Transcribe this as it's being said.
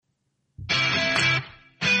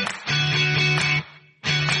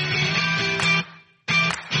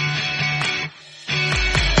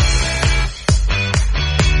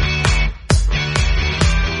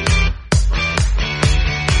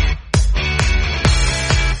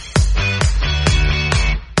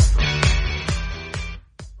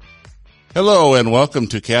Hello and welcome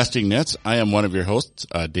to Casting Nets. I am one of your hosts,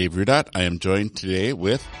 Dave Rudott. I am joined today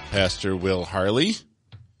with Pastor Will Harley.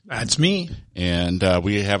 That's me. And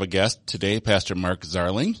we have a guest today, Pastor Mark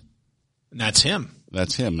Zarling. That's him.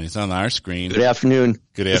 That's him. He's on our screen. Good afternoon.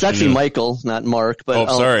 Good afternoon. It's actually Michael, not Mark. But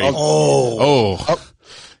sorry.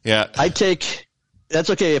 Yeah. That's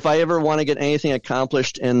okay. If I ever want to get anything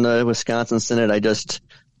accomplished in the Wisconsin Synod, I just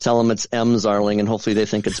tell them it's M. Zarling, and hopefully they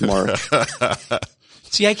think it's Mark.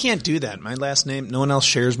 See, I can't do that. My last name, no one else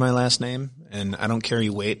shares my last name, and I don't carry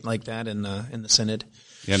weight like that in the Synod.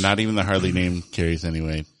 Yeah, not even the Harley name carries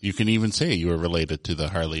anyway. You can even say you are related to the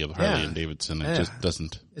Harley of Harley and Davidson. It just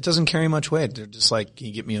doesn't. It doesn't carry much weight. They're just like, can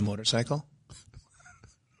you get me a motorcycle?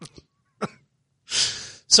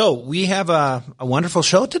 So we have a wonderful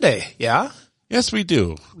show today. Yeah? Yes, we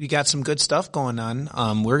do. We got some good stuff going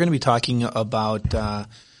on. We're going to be talking about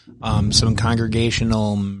some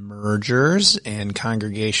congregational mergers and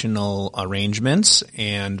congregational arrangements,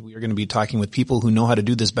 and we are going to be talking with people who know how to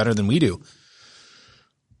do this better than we do.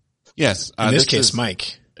 Yes. In this case,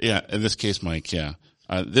 Mike. Yeah, in this case, Mike, yeah.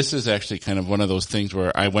 This is actually kind of one of those things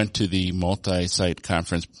where I went to the multi-site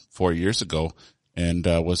conference 4 years ago and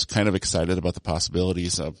was kind of excited about the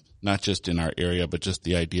possibilities of not just in our area, but just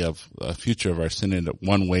the idea of the future of our synod,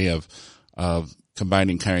 one way of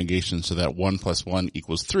combining congregations so that 1 + 1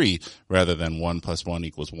 = 3 rather than 1 + 1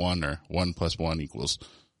 = 1 or 1 + 1 =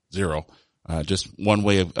 0. Just one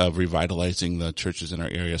way of revitalizing the churches in our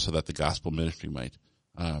area so that the gospel ministry might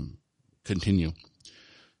continue.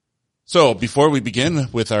 So before we begin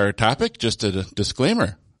with our topic, just a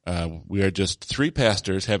disclaimer. We are just three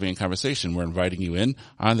pastors having a conversation. We're inviting you in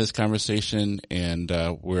on this conversation, and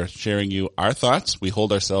we're sharing you our thoughts. We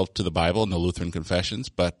hold ourselves to the Bible and the Lutheran confessions,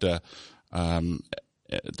 but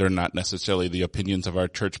they're not necessarily the opinions of our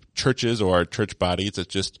churches or our church bodies.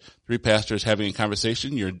 It's just three pastors having a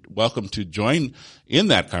conversation. You're welcome to join in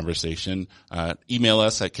that conversation. Email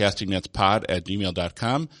us at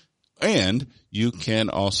castingnetspod@gmail.com. And you can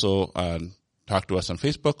also talk to us on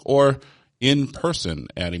Facebook or in person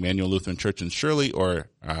at Emmanuel Lutheran Church in Shirley or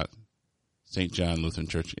St. John Lutheran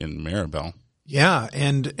Church in Maribel. Yeah,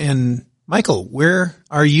 and Michael, where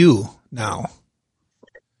are you now?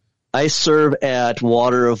 I serve at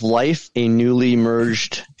Water of Life, a newly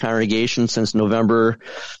merged congregation since November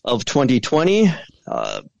of 2020.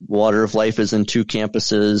 Water of Life is in two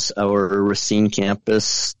campuses, our Racine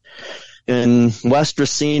campus in West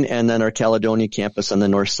Racine, and then our Caledonia campus on the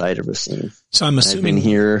north side of Racine. So I'm assuming I've been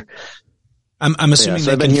here. I'm assuming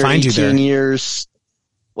they can find you there. 18 years.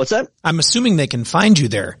 What's that? I'm assuming they can find you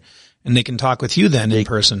there, and they can talk with you then in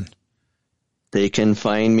person. They can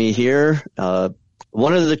find me here.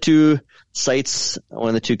 One of the two sites, one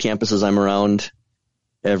of the two campuses, I'm around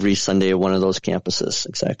every Sunday at one of those campuses.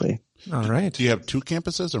 Exactly. All right. Do you have two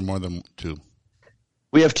campuses or more than two?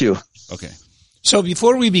 We have two. Okay. So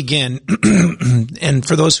before we begin, and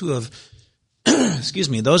for those who have,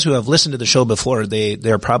 those who have listened to the show before,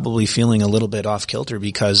 they're probably feeling a little bit off kilter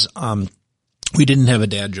because, we didn't have a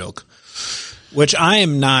dad joke, which I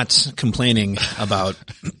am not complaining about,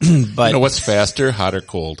 but. You know what's faster, hot or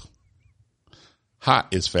cold? Hot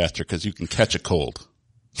is faster because you can catch a cold.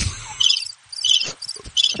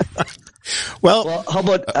 Well, how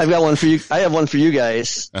about I've got one for you. I have one for you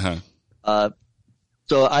guys. So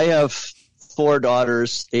I have 4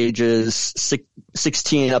 daughters, ages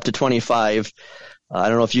 16 up to 25. I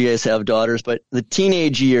don't know if you guys have daughters, but the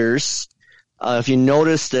teenage years, if you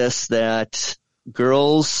notice this, that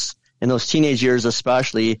girls in those teenage years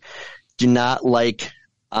especially do not like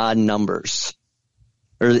odd numbers.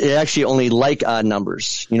 Or they actually only like odd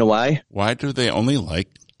numbers. You know why? Why do they only like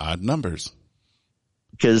odd numbers?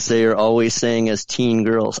 Because they are always saying as teen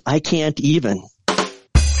girls, I can't even.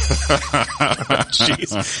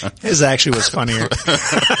 Jeez. His actually was funnier.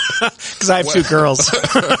 Because I have 2 girls.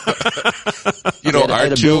 You know, I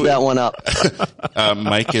had to build that one up.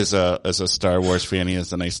 Mike is a Star Wars fan. He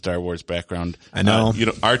has a nice Star Wars background. I know. You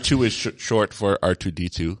know, R2 is short for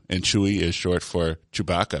R2-D2, and Chewie is short for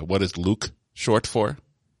Chewbacca. What is Luke short for?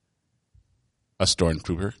 A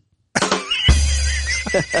stormtrooper.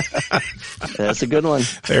 That's a good one.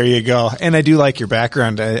 There you go. And I do like your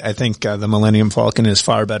background. I think the Millennium Falcon is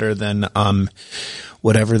far better than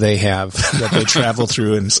whatever they have that they travel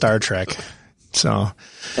through in Star Trek. So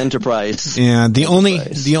Enterprise. Yeah, the only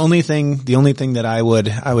thing that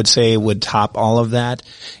I would say would top all of that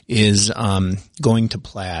is going to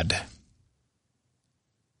Plaid.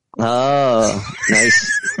 Oh,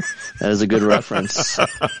 nice. That is a good reference.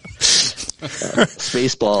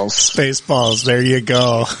 Spaceballs. There you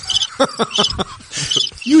go.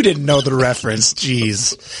 You didn't know the reference.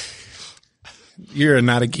 Jeez. You're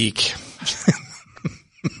not a geek.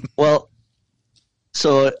 Well,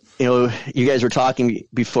 so, you guys were talking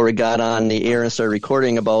before we got on the air and started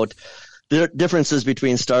recording about the differences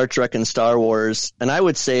between Star Trek and Star Wars. And I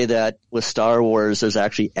would say that with Star Wars, there's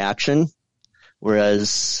actually action,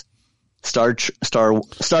 whereas Star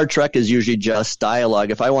Trek is usually just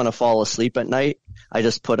dialogue. If I want to fall asleep at night, I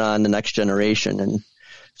just put on The Next Generation and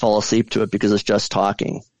fall asleep to it because it's just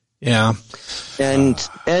talking. Yeah. And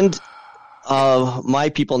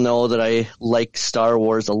my people know that I like Star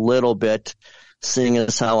Wars a little bit, seeing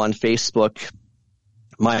as how on Facebook,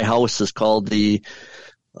 my house is called the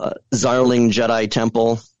Zarling Jedi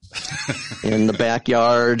Temple. In the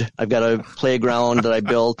backyard, I've got a playground that I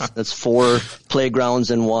built. That's 4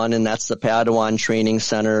 playgrounds in one, and that's the Padawan Training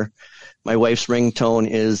Center. My wife's ringtone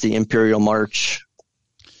is the Imperial March.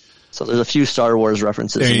 So there's a few Star Wars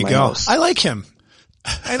references in my house. I like him.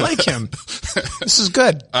 This is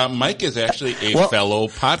good. Mike is actually a fellow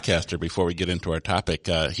podcaster. Before we get into our topic,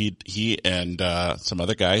 he and some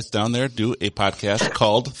other guys down there do a podcast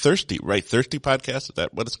called Thirsty, right? Thirsty Podcast. Is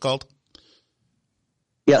that what it's called?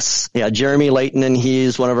 Yes. Yeah. Jeremy Leighton,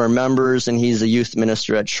 he's one of our members, and he's a youth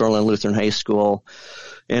minister at Shoreland Lutheran High School.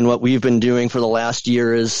 And what we've been doing for the last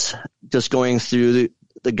year is just going through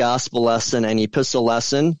the gospel lesson and epistle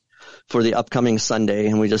lesson for the upcoming Sunday.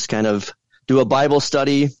 And we just kind of do a Bible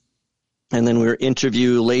study, and then we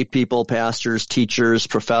interview lay people, pastors, teachers,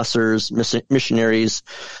 professors, missionaries,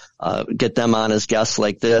 get them on as guests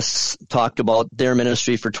like this, talk about their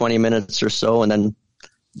ministry for 20 minutes or so, and then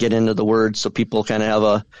get into the Word so people kind of have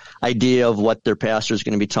a idea of what their pastor is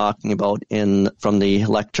going to be talking about from the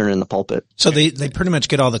lectern in the pulpit. So they pretty much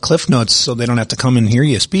get all the cliff notes, so they don't have to come and hear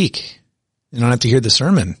you speak. They don't have to hear the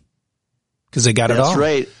sermon because they got it all. That's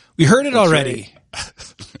right. We heard it already. Right.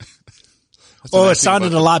 It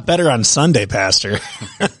sounded a lot better on Sunday, Pastor.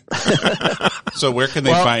 So where can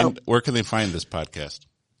they find this podcast?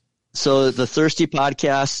 So the Thirsty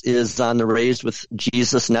Podcast is on the Raised with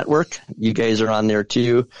Jesus Network. You guys are on there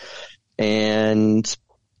too. And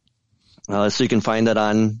so you can find that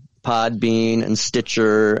on Podbean and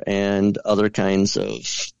Stitcher and other kinds of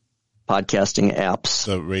podcasting apps.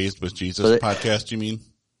 The Raised with Jesus podcast, you mean?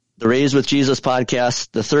 The Raised with Jesus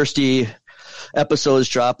podcast. The Thirsty episodes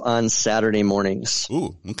drop on Saturday mornings.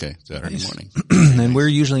 Ooh, okay. Saturday mornings. And we're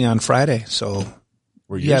usually on Friday, so.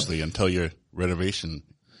 We're usually until your renovation.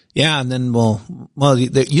 Yeah, and then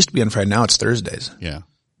it used to be on Friday. Now it's Thursdays. Yeah.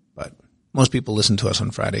 But most people listen to us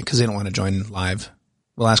on Friday because they don't want to join live.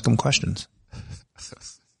 We'll ask them questions.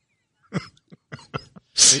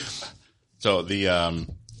 So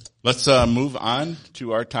let's move on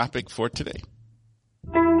to our topic for today.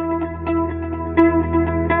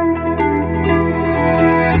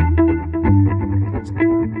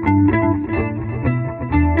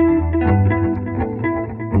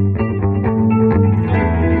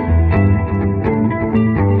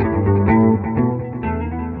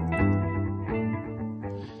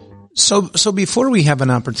 So before we have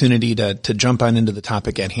an opportunity to jump on into the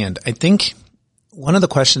topic at hand, I think one of the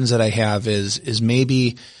questions that I have is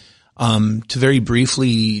maybe to very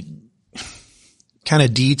briefly kind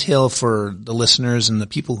of detail for the listeners and the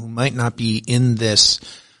people who might not be in this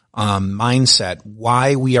mindset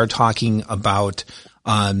why we are talking about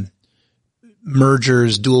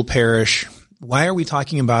mergers, dual parish. Why are we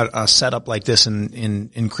talking about a setup like this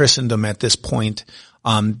in Christendom at this point?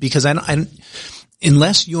 Because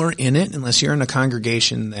unless you're in it, unless you're in a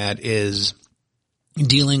congregation that is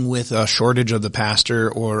dealing with a shortage of the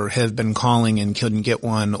pastor or have been calling and couldn't get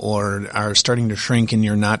one or are starting to shrink and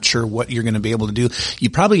you're not sure what you're going to be able to do,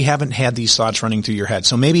 you probably haven't had these thoughts running through your head.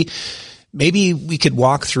 So maybe we could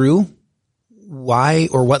walk through why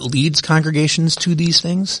or what leads congregations to these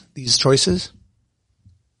things, these choices.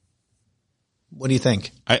 What do you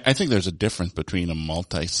think? I think there's a difference between a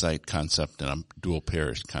multi-site concept and a dual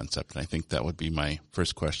parish concept. And I think that would be my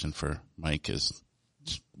first question for Mike is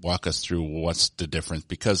walk us through what's the difference.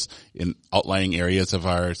 Because in outlying areas of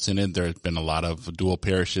our synod, there has been a lot of dual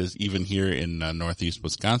parishes. Even here in northeast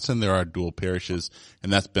Wisconsin, there are dual parishes,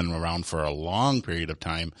 and that's been around for a long period of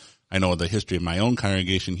time. I know the history of my own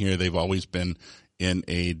congregation here, they've always been in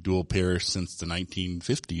a dual parish since the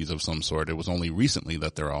 1950s of some sort. It was only recently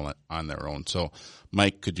that they're all on their own. So,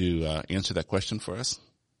 Mike, could you answer that question for us?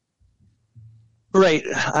 Right.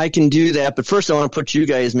 I can do that. But first, I want to put you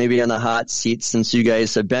guys maybe on the hot seat since you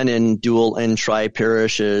guys have been in dual and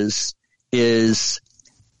tri-parishes.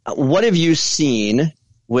 What have you seen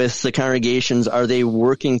with the congregations? Are they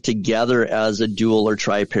working together as a dual or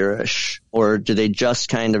tri-parish? Or do they just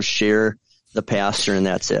kind of share the pastor and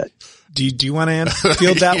that's it? Do you want to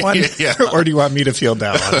field that one? Yeah. Or do you want me to field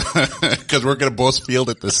that one? Because we're going to both field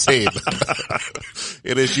it the same.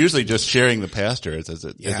 It is usually just sharing the pastor as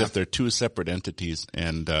if they're two separate entities,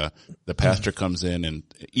 and the pastor comes in, and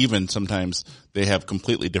even sometimes they have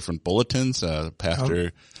completely different bulletins.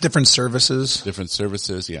 Pastor different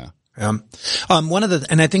services. Yeah.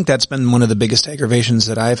 And I think that's been one of the biggest aggravations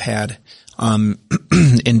that I've had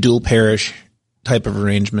in dual parish type of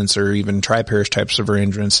arrangements, or even tri-parish types of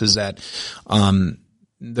arrangements, is that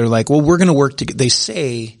they're like, well, we're going to work together. They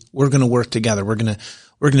say we're going to work together. We're going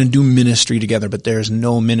to do ministry together, but there's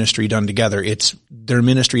no ministry done together. It's their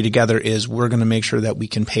ministry together is we're going to make sure that we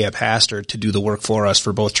can pay a pastor to do the work for us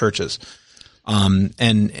for both churches. And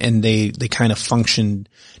they kind of function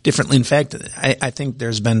differently. In fact, I think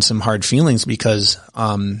there's been some hard feelings because,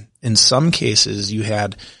 in some cases you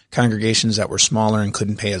had congregations that were smaller and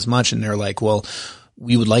couldn't pay as much. And they're like, well,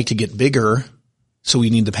 we would like to get bigger, so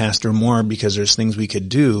we need the pastor more because there's things we could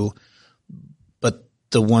do. But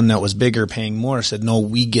the one that was bigger paying more said, no,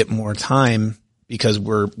 we get more time because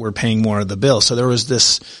we're paying more of the bill. So there was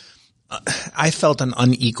this, I felt an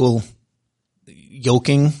unequal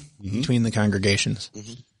yoking between the congregations.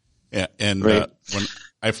 Mm-hmm. Yeah. And, when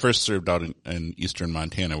I first served out in eastern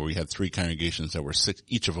Montana, where we had three congregations that were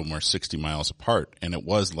each of them were 60 miles apart. And it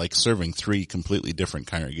was like serving three completely different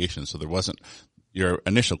congregations. So there wasn't, your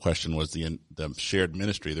initial question was the shared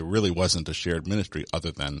ministry. There really wasn't a shared ministry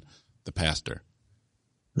other than the pastor.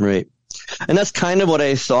 Right. And that's kind of what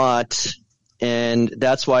I thought. And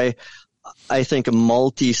that's why I think a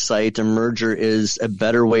multi-site, a merger, is a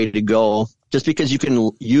better way to go, just because you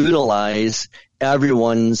can utilize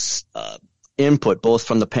everyone's input, both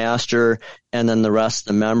from the pastor and then the rest of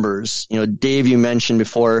the members. You know, Dave, you mentioned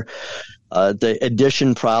before the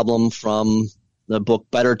addition problem from the book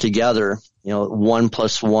Better Together. 1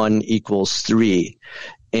 + 1 = 3.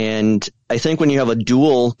 And I think when you have a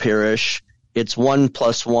dual parish, it's 1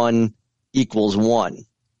 + 1 = 1,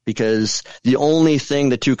 because the only thing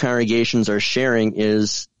the two congregations are sharing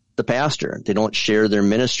is the pastor. They don't share their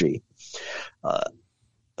ministry.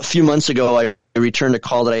 A few months ago, I returned a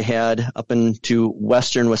call that I had up into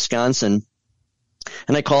western Wisconsin,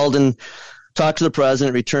 and I called and talked to the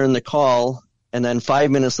president, returned the call, and then 5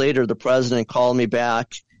 minutes later, the president called me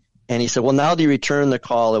back, and he said, well, now that you returned the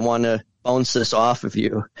call, I want to bounce this off of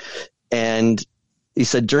you. And he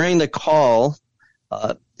said during the call,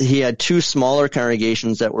 he had two smaller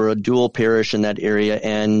congregations that were a dual parish in that area,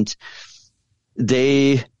 and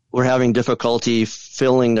they were having difficulty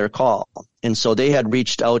filling their call. And so they had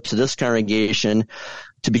reached out to this congregation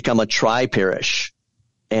to become a tri-parish.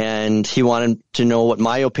 And he wanted to know what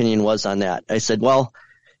my opinion was on that. I said, well,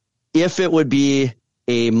 if it would be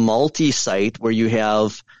a multi-site where you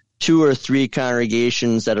have 2 or 3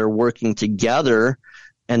 congregations that are working together,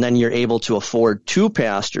 and then you're able to afford 2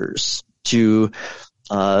 pastors to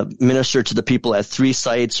minister to the people at 3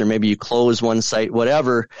 sites, or maybe you close 1 site,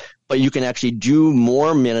 whatever, but you can actually do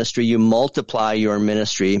more ministry. You multiply your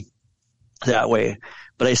ministry that way.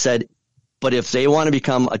 But I said, but if they want to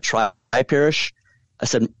become a tri-parish, I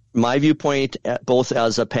said, my viewpoint, both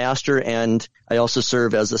as a pastor and I also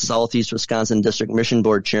serve as the Southeast Wisconsin District Mission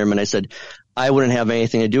Board Chairman, I said, I wouldn't have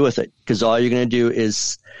anything to do with it, because all you're going to do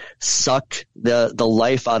is suck the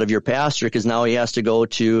life out of your pastor, because now he has to go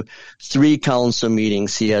to 3 council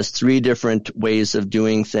meetings. He has 3 different ways of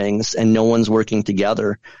doing things, and no one's working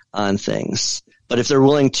together on things. But if they're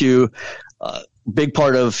willing to, big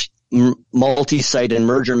part of multi-site and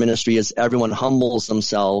merger ministry is everyone humbles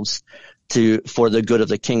themselves for the good of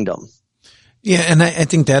the kingdom. Yeah, and I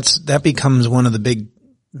think that becomes one of the big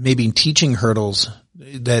maybe teaching hurdles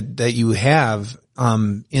that you have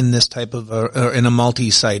in this type of in a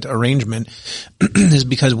multi-site arrangement is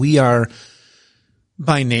because we are,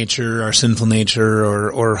 by nature, our sinful nature,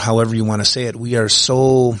 or however you want to say it, we are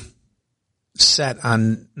so set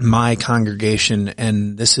on my congregation,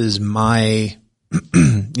 and this is my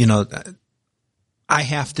I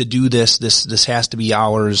have to do this. This has to be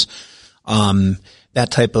ours. That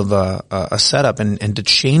type of a setup, and to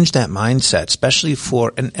change that mindset, especially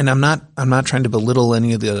for, and I'm not trying to belittle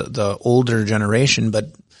any of the older generation,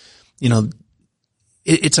 but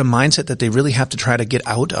it's a mindset that they really have to try to get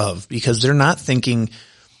out of, because they're not thinking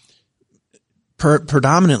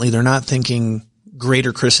predominantly, they're not thinking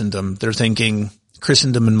greater Christendom. They're thinking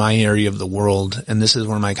Christendom in my area of the world, and this is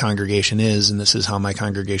where my congregation is, and this is how my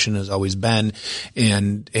congregation has always been,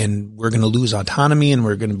 and we're going to lose autonomy, and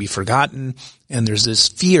we're going to be forgotten, and there's this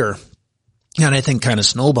fear, and I think kind of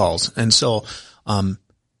snowballs, and so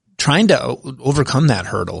trying to overcome that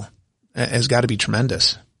hurdle has got to be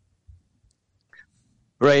tremendous.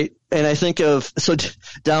 Right. And I think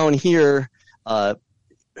down here,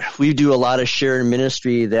 we do a lot of shared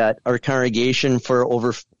ministry that our congregation for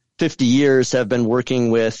over 50 years have been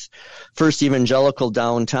working with First Evangelical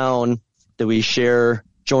downtown that we share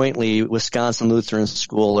jointly, Wisconsin Lutheran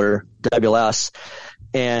School, or WLS.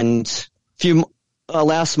 And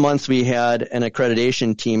last month we had an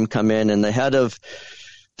accreditation team come in, and the head of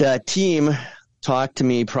that team talked to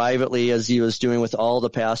me privately, as he was doing with all the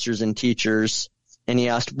pastors and teachers, and he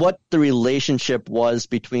asked what the relationship was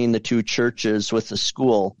between the two churches with the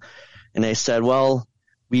school. And I said, well,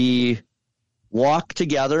 we walk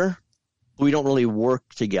together, but we don't really work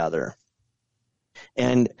together.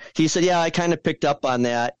 And he said, yeah, I kind of picked up on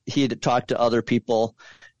that. He had talked to other people,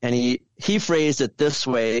 and he phrased it this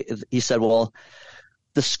way. He said, well,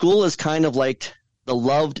 the school is kind of like the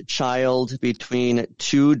loved child between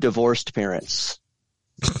two divorced parents.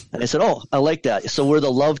 And I said, oh, I like that. So we're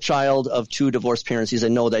the love child of two divorced parents. He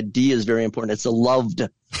said, no, that D is very important. It's a loved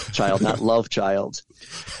child, not love child.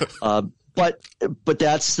 But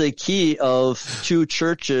that's the key of two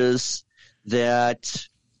churches that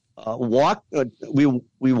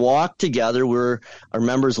we walk together. Our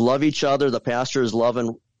members love each other. The pastors love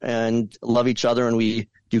and love each other, and we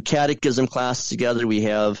do catechism class together. We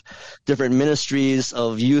have different ministries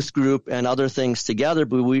of youth group and other things together,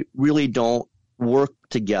 but we really don't work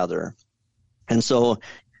together. And so,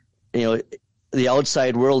 the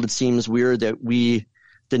outside world, it seems weird that we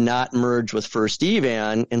did not merge with First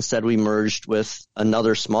Evan. Instead, we merged with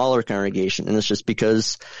another smaller congregation. And it's just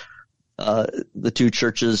because the two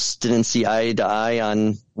churches didn't see eye to eye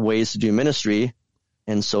on ways to do ministry.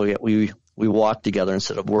 And so we walk together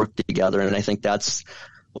instead of work together. And I think that's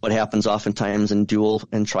what happens oftentimes in dual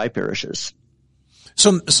and tri-parishes.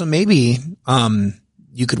 So maybe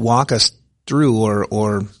you could walk us through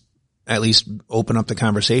or at least open up the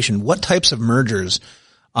conversation. What types of mergers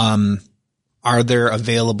are there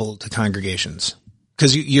available to congregations?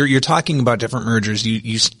 Because you're talking about different mergers.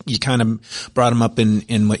 You kind of brought them up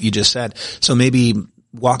in what you just said. So maybe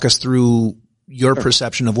walk us through your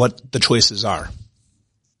perception of what the choices are.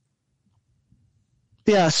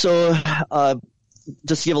 Yeah. So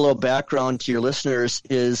just to give a little background to your listeners,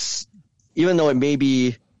 is even though it may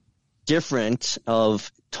be different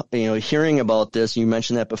of hearing about this, you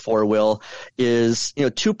mentioned that before, Will, is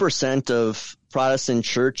 2% of Protestant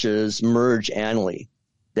churches merge annually.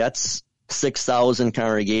 That's 6,000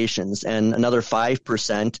 congregations, and another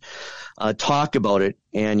 5% talk about it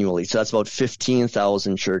annually. So that's about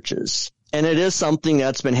 15,000 churches. And it is something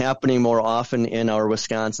that's been happening more often in our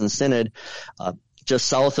Wisconsin Synod. Just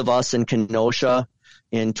south of us in Kenosha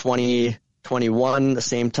in 2021, the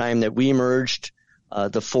same time that we merged,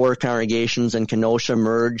 the 4 congregations in Kenosha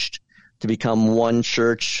merged to become one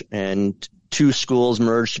church, and 2 schools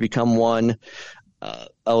merged to become one.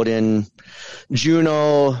 Out in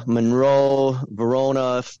Juneau, Monroe,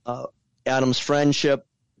 Verona, Adams Friendship,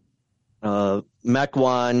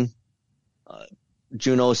 Mequon,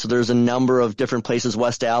 Juneau. So there's a number of different places.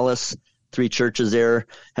 West Allis, 3 churches there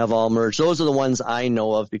have all merged. Those are the ones I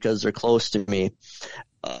know of because they're close to me.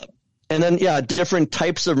 And then, different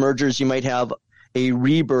types of mergers. You might have a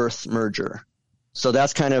rebirth merger. So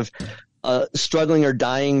that's kind of a struggling or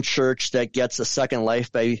dying church that gets a second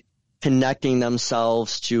life by connecting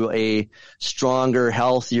themselves to a stronger,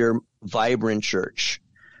 healthier, vibrant church.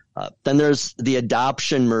 Then there's the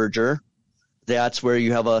adoption merger. That's where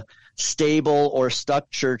you have a stable or stuck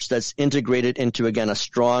church that's integrated into, again, a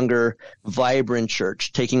stronger, vibrant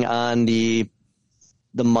church, taking on the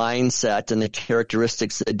mindset and the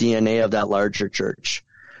characteristics, the DNA of that larger church.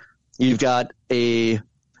 You've got a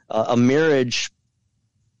marriage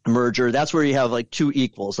merger. That's where you have like 2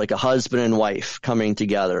 equals, like a husband and wife coming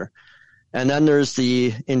together. And then there's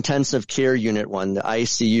the intensive care unit one, the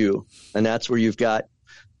ICU. And that's where you've got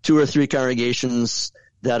 2 or 3 congregations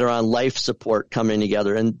that are on life support coming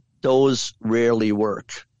together. And those rarely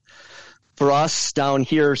work. For us down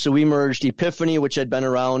here, so we merged Epiphany, which had been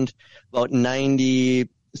around about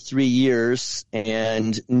 93 years,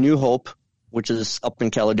 and New Hope, which is up in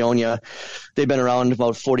Caledonia. They've been around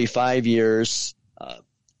about 45 years.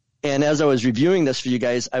 And as I was reviewing this for you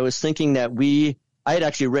guys, I was thinking that I had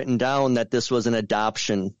actually written down that this was an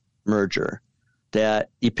adoption merger,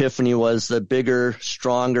 that Epiphany was the bigger,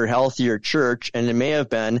 stronger, healthier church, and it may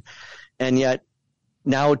have been. And yet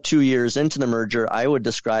now 2 years into the merger, I would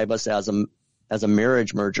describe us as a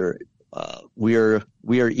marriage merger. We are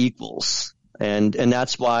equals. And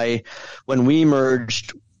that's why when we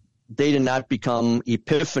merged, they did not become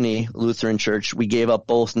Epiphany Lutheran Church. We gave up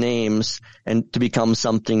both names and to become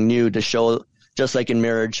something new, to show, just like in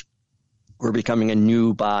marriage, we're becoming a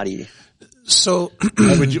new body. So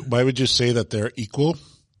why would you say that they're equal?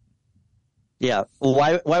 Yeah. Well,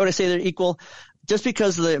 why would I say they're equal? Just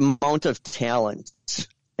because of the amount of talent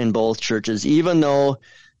in both churches, even though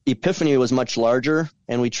Epiphany was much larger,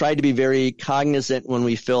 and we tried to be very cognizant when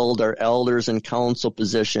we filled our elders and council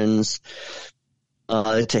positions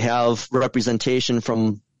to have representation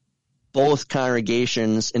from both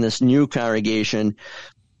congregations in this new congregation.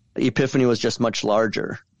 Epiphany was just much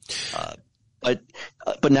larger.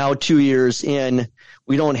 But now 2 years in,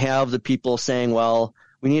 we don't have the people saying, well,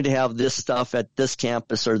 we need to have this stuff at this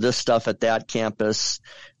campus or this stuff at that campus,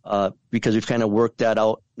 because we've kind of worked that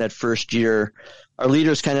out that first year. Our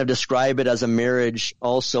leaders kind of describe it as a marriage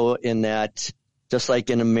also, in that just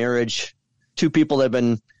like in a marriage, two people that have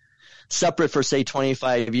been separate for say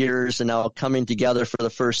 25 years and now coming together for the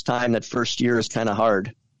first time, that first year is kind of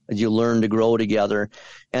hard as you learn to grow together.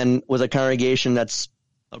 And with a congregation that's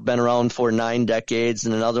been around for 9 decades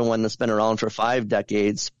and another one that's been around for 5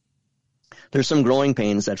 decades, there's some growing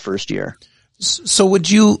pains that first year. So would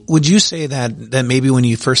you say that maybe when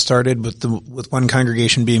you first started with one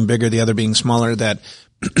congregation being bigger, the other being smaller, that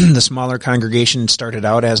the smaller congregation started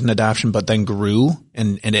out as an adoption but then grew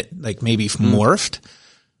and it like maybe morphed?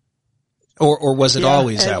 Or was it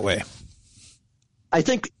always that way? I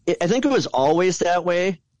think it was always that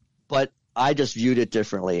way, but I just viewed it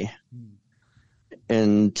differently.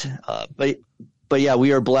 And but yeah,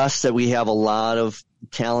 we are blessed that we have a lot of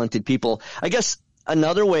talented people. I guess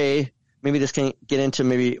another way, maybe this can get into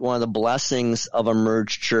maybe one of the blessings of a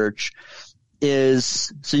merged church,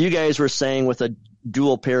 is, so you guys were saying with a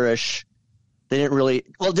dual parish, they didn't really,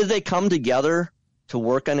 well, did they come together to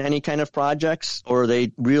work on any kind of projects, or are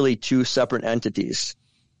they really two separate entities?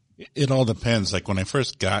 It all depends. Like when I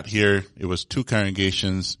first got here, it was 2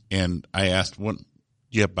 congregations, and I asked, "What, do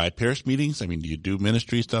you have bi-parish meetings? I mean, do you do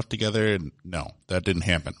ministry stuff together?" And no, that didn't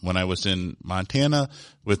happen. When I was in Montana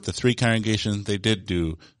with the 3 congregations, they did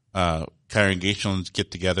do congregations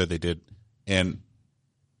get together. They did, and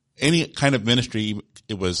any kind of ministry,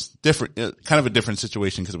 it was different, kind of a different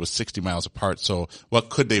situation because it was 60 miles apart. So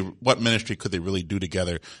what ministry could they really do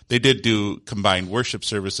together? They did do combined worship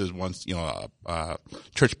services once,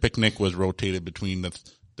 church picnic was rotated between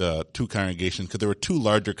the 2 congregations, because there were 2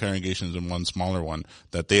 larger congregations and 1 smaller one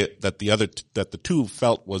that the 2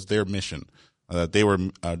 felt was their mission, that they were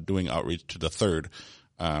doing outreach to the 3rd.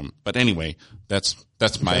 But anyway, that's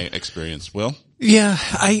my experience. Will? Yeah,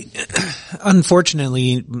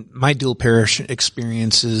 unfortunately, my dual parish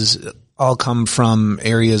experiences all come from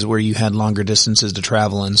areas where you had longer distances to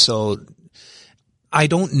travel. And so I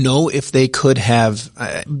don't know if they could have,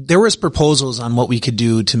 there was proposals on what we could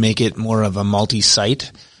do to make it more of a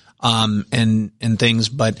multi-site, and things,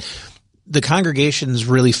 but the congregations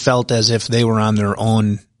really felt as if they were on their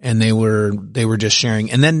own, and they were just sharing.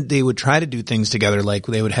 And then they would try to do things together, like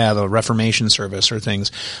they would have a Reformation service or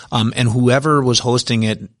things. And whoever was hosting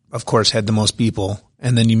it, of course, had the most people.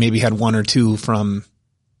 And then you maybe had 1 or 2 from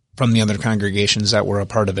the other congregations that were a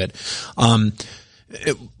part of it.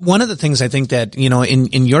 One of the things I think that,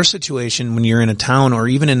 in your situation, when you're in a town, or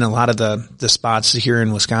even in a lot of the spots here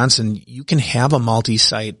in Wisconsin, you can have a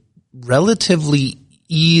multi-site relatively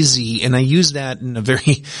easy. And I use that in a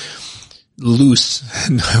very loose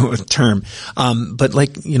term. But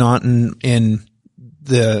like, in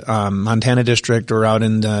the Montana district, or out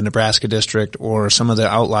in the Nebraska district, or some of the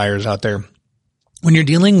outliers out there, when you're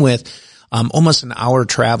dealing with almost an hour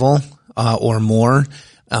travel or more,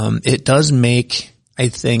 it does make, I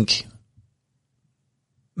think,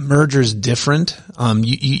 mergers different.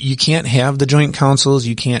 You can't have the joint councils.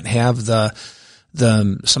 You can't have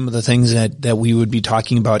some of the things that we would be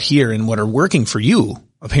talking about here and what are working for you.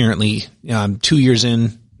 Apparently, 2 years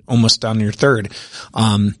in, almost on your 3rd.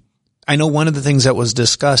 I know one of the things that was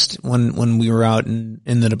discussed when we were out in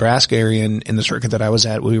the Nebraska area, and in the circuit that I was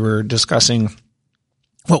at, we were discussing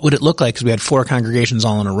what would it look like, because we had 4 congregations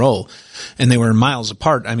all in a row, and they were miles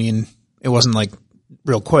apart. I mean, it wasn't like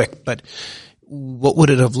real quick, but what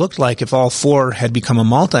would it have looked like if all 4 had become a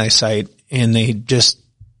multi-site, and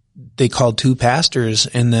they called 2 pastors,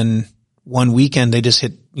 and then one weekend they just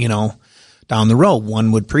hit, down the road.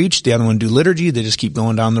 One would preach, the other one do liturgy. They just keep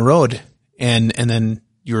going down the road, and then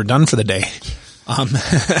you were done for the day. And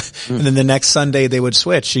then the next Sunday they would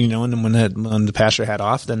switch, and then when the pastor had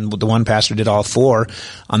off, then the one pastor did all 4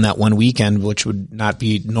 on that one weekend, which would not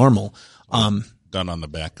be normal. Done on the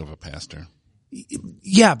back of a pastor.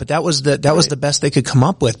 Yeah, but that was the best they could come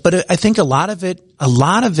up with. But I think a lot of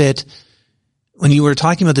it, when you were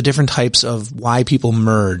talking about the different types of why people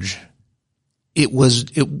merge,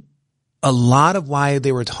 a lot of why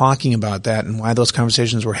they were talking about that and why those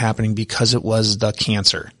conversations were happening, because it was the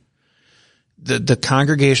cancer. the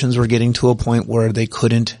congregations were getting to a point where they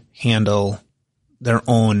couldn't handle their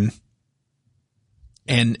own.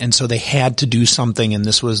 And so they had to do something. And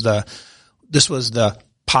this was the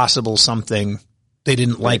possible something. They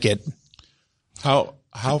didn't like it. How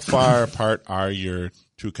far apart are your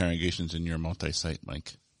two congregations in your multi-site,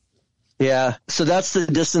 Mike? Yeah. So that's the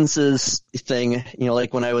distances thing.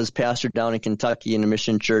 Like when I was pastor down in Kentucky in a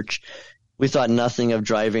mission church, we thought nothing of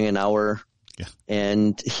driving an hour. Yeah.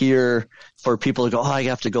 And here for people to go, I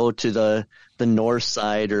have to go to the north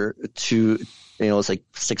side or to, it's like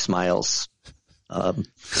 6 miles,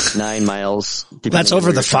 9 miles. That's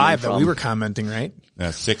over the 5 that we were commenting, right?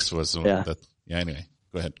 Yeah. 6 was, anyway,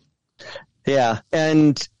 go ahead. Yeah.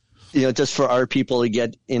 And, just for our people to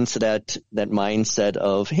get into that mindset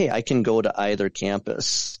of, hey, I can go to either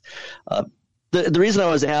campus. The reason I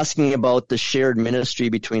was asking about the shared ministry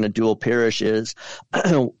between a dual parish is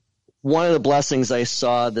one of the blessings I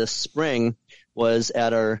saw this spring was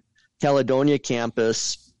at our Caledonia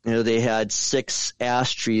campus. They had 6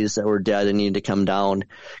 ash trees that were dead and needed to come down.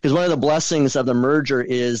 Because one of the blessings of the merger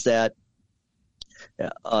is that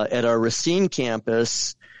at our Racine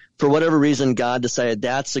campus, for whatever reason, God decided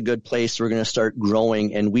that's a good place we're going to start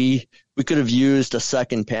growing. And we could have used a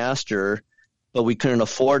second pastor, but we couldn't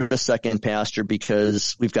afford a second pastor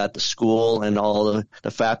because we've got the school and all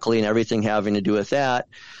the faculty and everything having to do with that.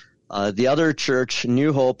 The other church,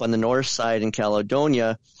 New Hope on the north side in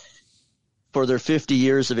Caledonia, for their 50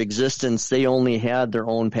 years of existence, they only had their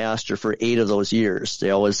own pastor for 8 of those years.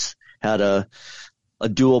 They always had a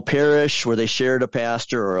dual parish where they shared a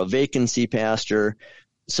pastor or a vacancy pastor.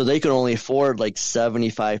 So they could only afford like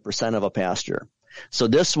 75% of a pastor. So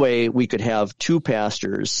this way we could have 2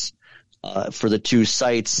 pastors for the 2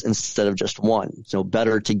 sites instead of just 1. So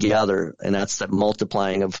better together. And that's that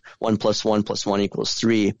multiplying of 1 + 1 + 1 =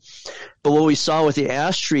 3. But what we saw with the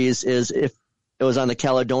ash trees is if it was on the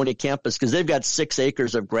Caledonia campus, because they've got 6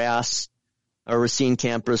 acres of grass. Our Racine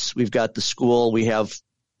campus, we've got the school. We have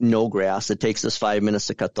no grass. It takes us 5 minutes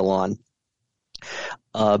to cut the lawn.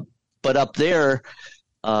 But up there,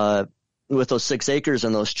 with those 6 acres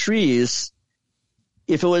and those trees,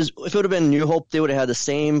 if it would have been New Hope, they would have had the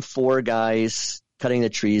same 4 guys cutting the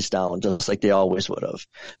trees down, just like they always would have.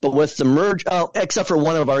 But with the merge, except for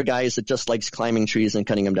one of our guys that just likes climbing trees and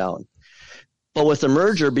cutting them down. But with the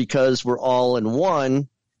merger, because we're all in one,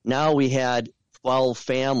 now we had 12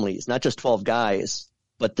 families, not just 12 guys,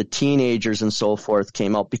 but the teenagers and so forth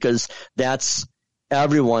came out because that's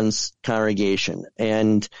everyone's congregation.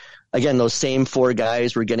 And again, those same 4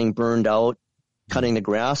 guys were getting burned out, cutting the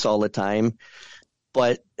grass all the time.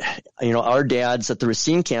 But, our dads at the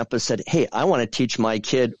Racine campus said, hey, I want to teach my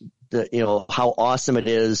kid, how awesome it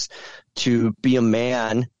is to be a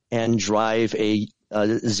man and drive a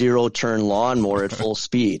 0-turn lawnmower at full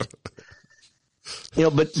speed.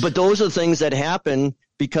 But those are the things that happen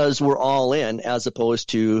because we're all in, as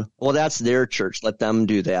opposed to, well, that's their church. Let them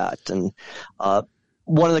do that. And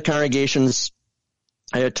one of the congregations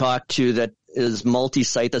I had talked to that is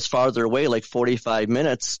multi-site that's farther away, like 45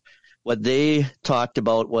 minutes. What they talked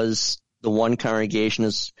about was the one congregation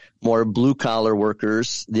is more blue-collar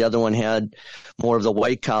workers. The other one had more of the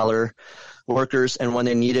white-collar workers. And when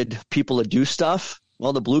they needed people to do stuff,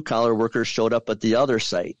 well, the blue-collar workers showed up at the other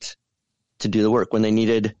site to do the work. When they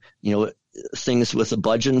needed, things with a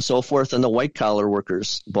budget and so forth, and the white-collar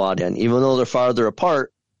workers bought in. Even though they're farther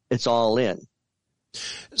apart, it's all in.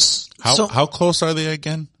 How close are they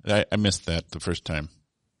again? I missed that the first time.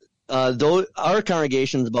 Though our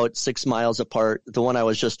congregation is about 6 miles apart. The one I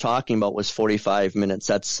was just talking about was 45 minutes.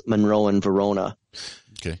 That's Monroe and Verona.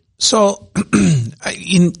 Okay. So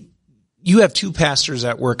you have 2 pastors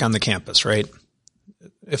that work on the campus, right?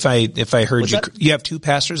 If I heard you have 2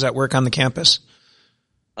 pastors that work on the campus?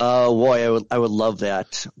 Boy, I would love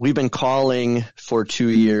that. We've been calling for 2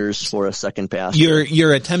 years for a second pastor.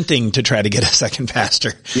 You're attempting to try to get a second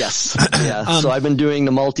pastor. Yes. Yeah. So I've been doing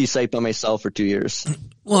the multi-site by myself for 2 years.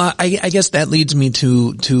 Well, I guess that leads me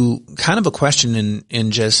to kind of a question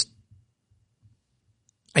in just,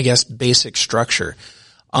 I guess, basic structure.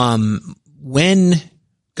 When,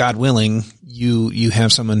 God willing, you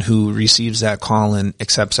have someone who receives that call and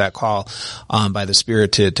accepts that call, by the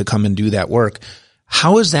Spirit to come and do that work,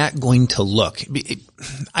 how is that going to look?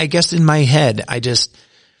 I guess in my head,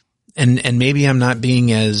 and maybe I'm not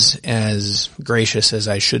being as gracious as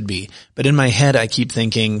I should be, but in my head, I keep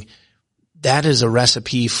thinking that is a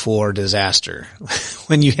recipe for disaster.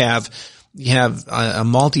 When you have a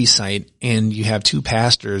multi-site and you have 2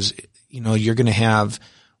 pastors, you're going to have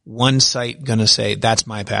one site going to say, that's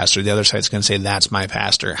my pastor. The other site's going to say, that's my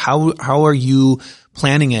pastor. How are you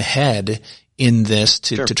planning ahead in this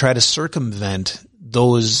to try to circumvent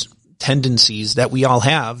those tendencies that we all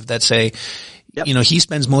have that say, he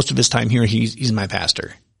spends most of his time here. He's my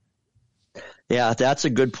pastor. Yeah, that's a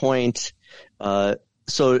good point.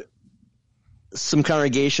 So some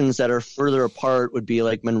congregations that are further apart would be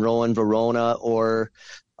like Monroe and Verona, or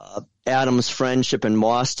Adams Friendship in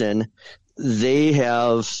Boston. They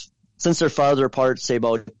have, since they're farther apart, say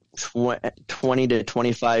about 20 to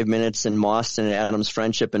 25 minutes in Boston and Adams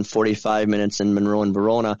Friendship and 45 minutes in Monroe and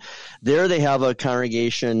Verona. There they have a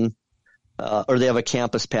congregation, or they have a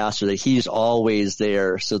campus pastor that he's always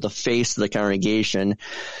there. So the face of the congregation.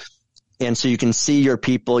 And so you can see your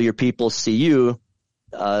people see you.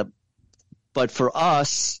 But for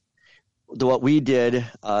us, what we did,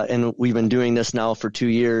 and we've been doing this now for 2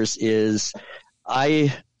 years, is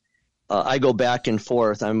I go back and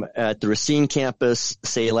forth. I'm at the Racine campus.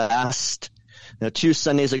 Say 2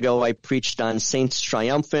 Sundays ago, I preached on Saints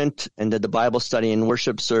Triumphant and did the Bible study and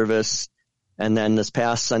worship service. And then this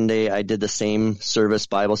past Sunday, I did the same service,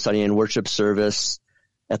 Bible study and worship service,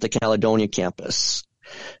 at the Caledonia campus.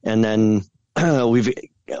 And then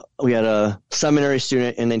we had a seminary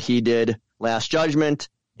student, and then he did Last Judgment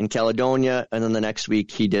in Caledonia, and then the next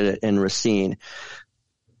week he did it in Racine.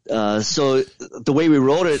 So the way we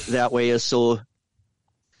wrote it that way is so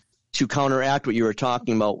to counteract what you were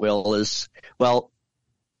talking about, Will, is, well,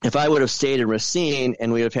 if I would have stayed in Racine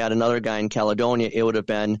and we would have had another guy in Caledonia, it would have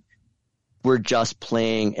been, we're just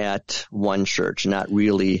playing at one church, not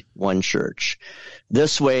really one church.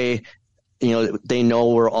 This way, they know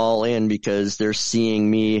we're all in because they're seeing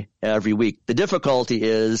me every week. The difficulty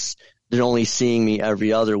is they're only seeing me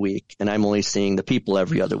every other week, and I'm only seeing the people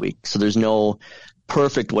every other week. So there's no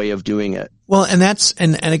perfect way of doing it. Well, and that's,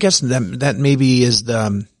 and I guess that maybe is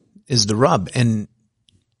the rub. And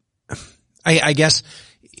I guess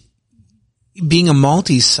being a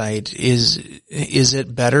multi-site, is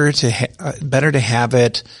it better to have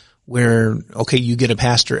it where, okay, you get a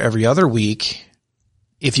pastor every other week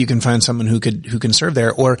if you can find someone who can serve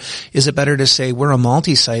there? Or is it better to say we're a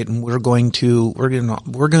multi-site and we're going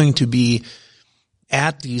to be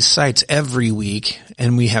at these sites every week,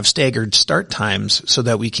 and we have staggered start times so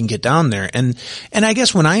that we can get down there? And I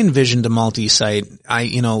guess when I envisioned a multi-site,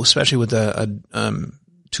 especially with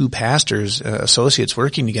two pastors, associates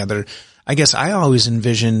working together, I guess I always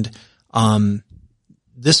envisioned,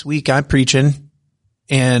 this week I'm preaching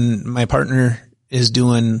and my partner is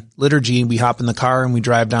doing liturgy. We hop in the car and we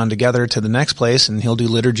drive down together to the next place, and he'll do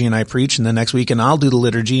liturgy and I preach, and the next week and I'll do the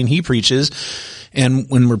liturgy and he preaches. And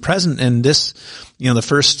when we're present in this,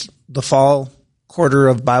 the fall quarter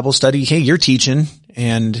of Bible study, hey, you're teaching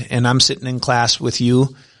and I'm sitting in class with you,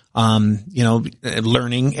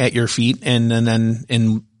 learning at your feet. And then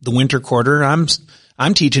in the winter quarter, I'm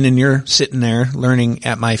teaching and you're sitting there learning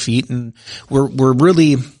at my feet. And we're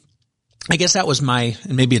really, I guess that was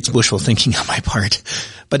and maybe it's wishful thinking on my part,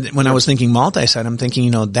 but when I was thinking multi-site, I'm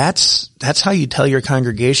thinking, that's how you tell your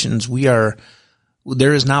congregations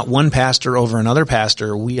there is not one pastor over another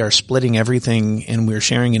pastor. We are splitting everything and we're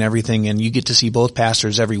sharing in everything, and you get to see both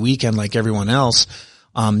pastors every weekend like everyone else.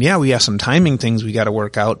 We have some timing things we got to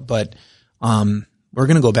work out, but we're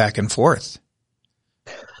going to go back and forth.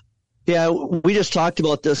 Yeah, we just talked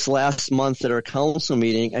about this last month at our council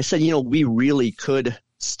meeting. I said, we really could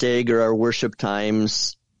stagger our worship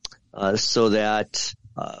times so that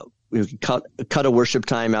we could cut a worship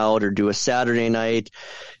time out or do a Saturday night.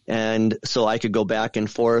 And so I could go back and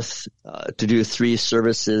forth to do 3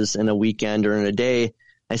 services in a weekend or in a day.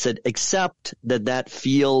 I said, except that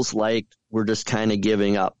feels like we're just kind of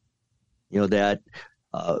giving up,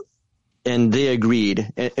 and they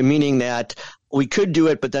agreed, meaning that we could do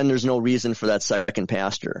it, but then there's no reason for that second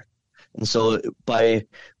pastor. And so by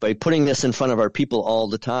putting this in front of our people all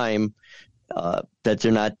the time,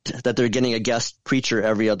 that they're getting a guest preacher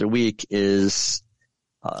every other week is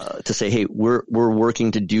to say, hey, we're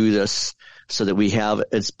working to do this so that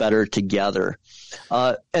it's better together.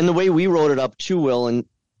 And the way we wrote it up too, Will,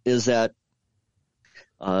 is that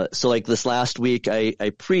so like this last week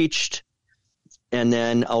I preached, and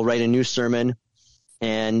then I'll write a new sermon,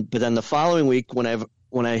 but then the following week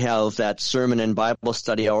when I have that sermon and Bible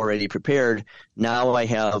study already prepared, now I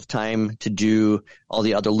have time to do all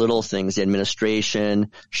the other little things, the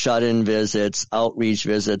administration, shut-in visits, outreach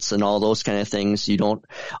visits, and all those kind of things you don't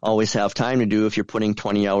always have time to do if you're putting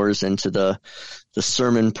 20 hours into the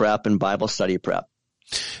sermon prep and Bible study prep.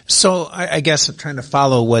 So I guess I'm trying to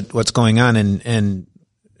follow what's going on, and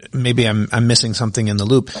maybe I'm missing something in the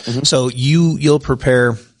loop. Mm-hmm. So you'll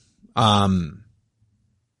prepare,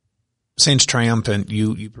 Saints Triumphant,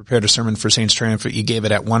 you prepared a sermon for Saints Triumphant. You gave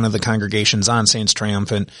it at one of the congregations on Saints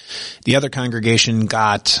Triumphant. The other congregation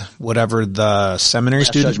got whatever the seminary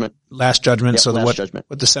Last Judgment. Yep, so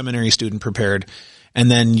what the seminary student prepared. And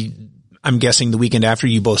then I'm guessing the weekend after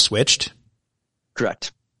you both switched.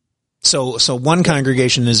 Correct. So one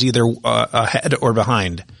congregation is either ahead or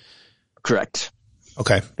behind. Correct.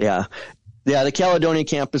 Okay. Yeah. Yeah. The Caledonia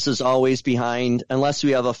campus is always behind unless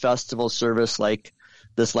we have a festival service like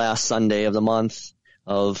this last Sunday of the month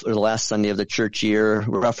or the last Sunday of the church year,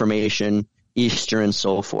 Reformation, Easter, and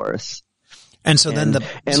so forth. And so then good.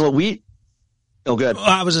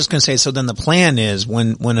 I was just going to say, so then the plan is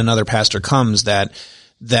when another pastor comes that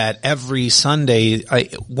every Sunday,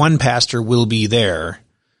 one pastor will be there.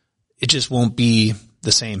 It just won't be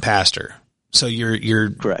the same pastor. So you're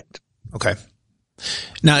correct. Okay.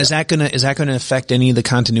 Now, is that going to affect any of the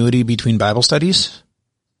continuity between Bible studies?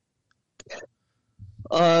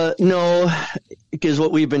 No, because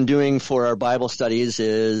what we've been doing for our Bible studies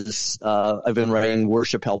is, I've been writing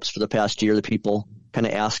worship helps for the past year. The people kind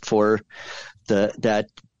of ask for that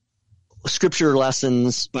scripture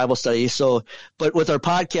lessons, Bible study. So, but with our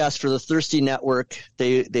podcast for the Thirsty Network,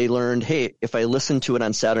 they learned, hey, if I listen to it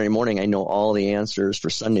on Saturday morning, I know all the answers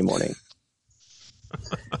for Sunday morning.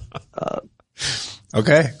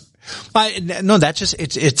 Okay. No, that's just,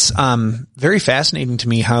 it's very fascinating to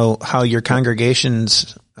me how your congregation,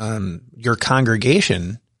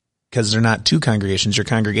 because they're not two congregations, your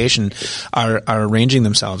congregation are arranging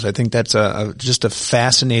themselves. I think that's just a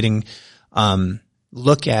fascinating,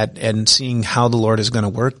 look at and seeing how the Lord is going to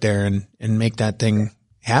work there and make that thing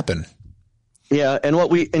happen. Yeah.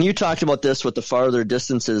 And you talked about this with the farther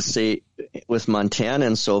distances, say with Montana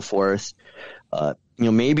and so forth.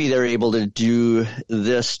 Maybe they're able to do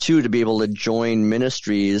this too, to be able to join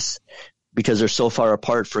ministries because they're so far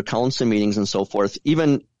apart for council meetings and so forth.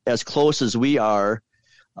 Even as close as we are,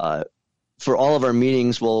 for all of our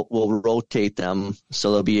meetings, we'll rotate them.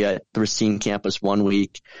 So they'll be at the Racine campus one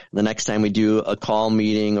week. The next time we do a call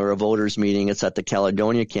meeting or a voters meeting, it's at the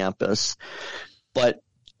Caledonia campus. But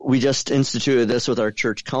we just instituted this with our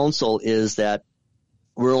church council is that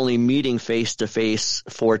we're only meeting face to face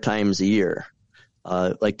 4 times a year.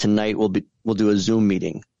 Like tonight we'll do a Zoom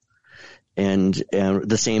meeting and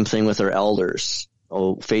the same thing with our elders,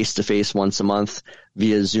 face to face once a month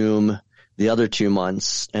via Zoom the other 2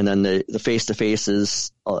 months. And then the face to face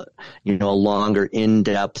is, a longer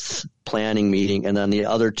in-depth planning meeting. And then the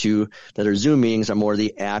other 2 that are Zoom meetings are more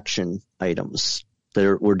the action items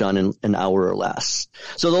that were done in an hour or less.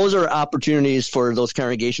 So those are opportunities for those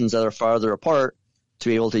congregations that are farther apart to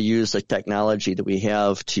be able to use the technology that we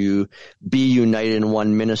have to be united in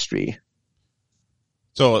one ministry.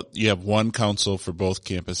 So you have one council for both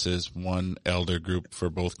campuses, one elder group for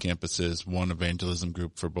both campuses, one evangelism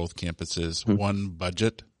group for both campuses, one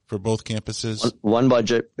budget for both campuses. One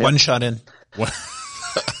budget. Yep. One shut-in.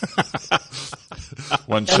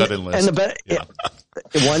 One shut-in list. And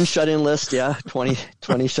one shut-in list, yeah, 20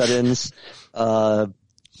 shut-ins. So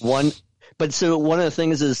one of the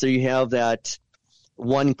things is that you have that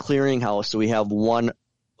one clearinghouse. So we have one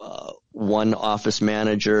office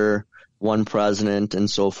manager, one president, and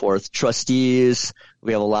so forth. Trustees,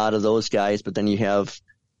 we have a lot of those guys, but then you have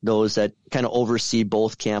those that kind of oversee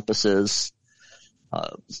both campuses.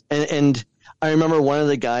 And I remember one of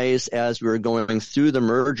the guys, as we were going through the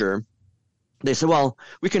merger, they said, well,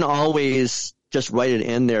 we can always just write it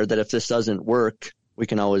in there that if this doesn't work, we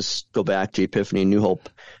can always go back to Epiphany and New Hope.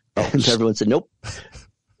 And everyone said, nope.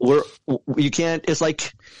 You can't, it's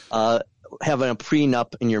like, having a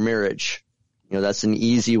prenup in your marriage. That's an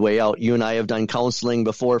easy way out. You and I have done counseling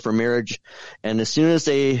before for marriage. And as soon as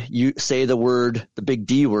you say the big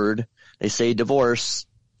D word, they say divorce,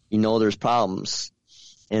 there's problems.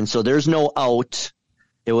 And so there's no out.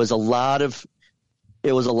 It was a lot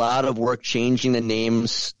of work changing the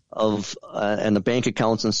names of, and the bank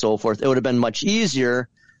accounts and so forth. It would have been much easier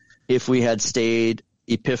if we had stayed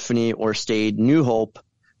Epiphany or stayed New Hope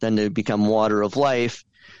than to become Water of Life.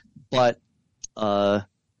 But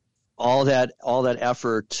all that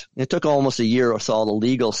effort, it took almost a year with all the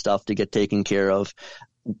legal stuff to get taken care of.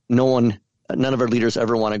 None of our leaders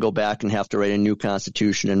ever want to go back and have to write a new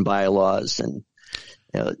constitution and bylaws and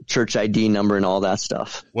church ID number and all that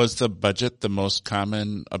stuff. Was the budget the most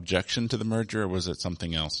common objection to the merger, or was it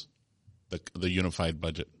something else? The unified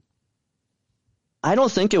budget? I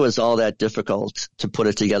don't think it was all that difficult to put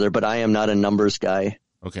it together, but I am not a numbers guy.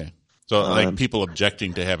 Okay. So people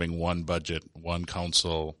objecting to having one budget, one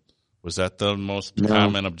council, was that the most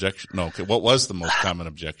common objection? No. Okay. What was the most common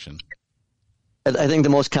objection? I think the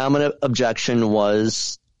most common objection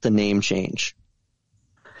was the name change.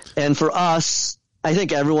 And for us, I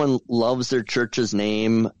think everyone loves their church's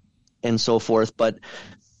name and so forth. But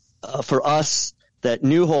for us, that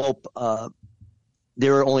New Hope,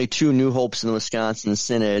 there were only 2 New Hopes in the Wisconsin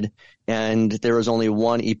Synod, and there was only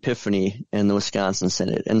 1 Epiphany in the Wisconsin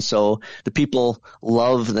Synod. And so the people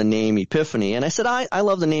love the name Epiphany. And I said, I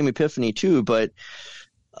love the name Epiphany too, but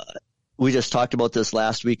we just talked about this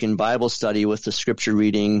last week in Bible study with the scripture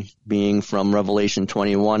reading being from Revelation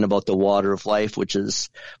 21 about the water of life, which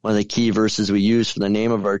is one of the key verses we use for the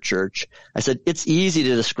name of our church. I said, it's easy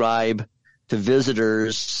to describe to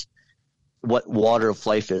visitors what water of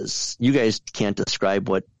life is. You guys can't describe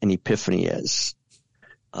what an epiphany is.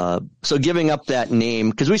 So giving up that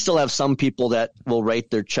name, because we still have some people that will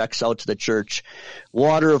write their checks out to the church,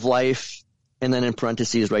 water of life, and then in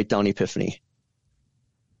parentheses write down epiphany.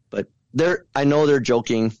 But I know they're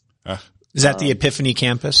joking. Is that the Epiphany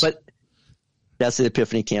campus? But that's the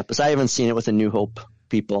Epiphany campus. I haven't seen it with the New Hope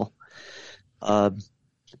people. But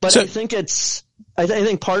I think I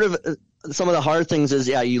think part of some of the hard things is,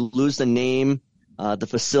 you lose the name, the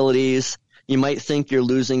facilities. You might think you're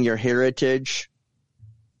losing your heritage.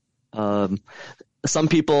 Some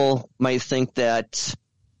people might think that,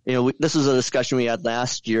 this is a discussion we had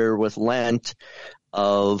last year with Lent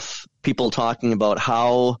of people talking about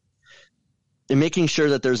how and making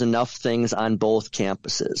sure that there's enough things on both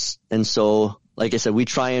campuses. And so, like I said, we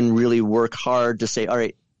try and really work hard to say, all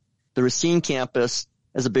right, the Racine campus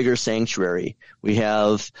is a bigger sanctuary. We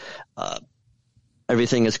have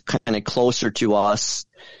everything is kind of closer to us.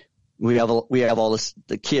 We have all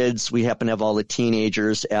the kids. We happen to have all the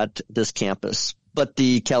teenagers at this campus. But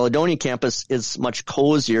the Caledonia campus is much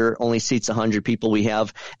cozier, only seats 100 people. We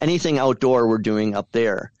have anything outdoor we're doing up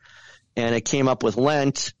there. And it came up with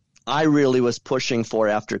Lent. I really was pushing for,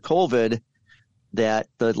 after COVID, that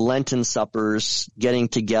the Lenten suppers, getting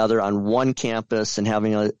together on one campus and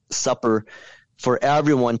having a supper for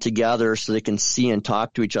everyone together so they can see and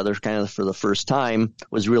talk to each other kind of for the first time,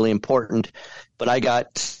 was really important. But I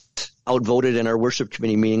got outvoted in our worship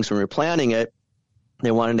committee meetings when we were planning it.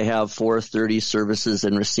 They wanted to have 4:30 services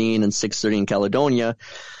in Racine and 6:30 in Caledonia.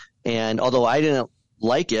 And although I didn't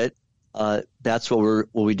like it, that's what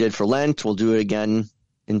we did for Lent. We'll do it again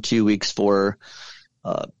in 2 weeks for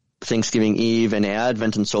Thanksgiving Eve and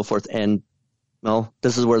Advent and so forth. And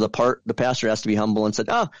this is where the pastor has to be humble and said,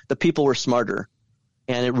 the people were smarter.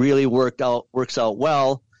 And it really works out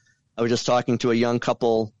well. I was just talking to a young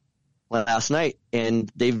couple last night,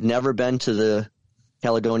 and they've never been to the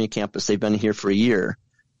Caledonia campus. They've been here for a year,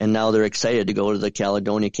 and now they're excited to go to the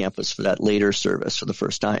Caledonia campus for that later service for the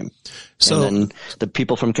first time. So, and then the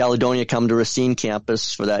people from Caledonia come to Racine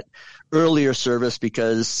campus for that earlier service,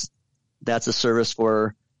 because that's a service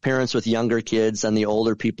for parents with younger kids and the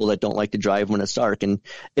older people that don't like to drive when it's dark. And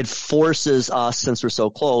it forces us, since we're so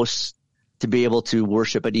close, to be able to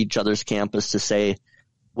worship at each other's campus, to say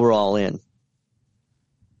we're all in.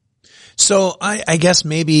 So I guess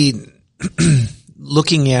maybe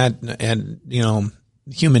looking at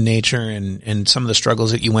human nature and some of the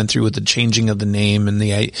struggles that you went through with the changing of the name and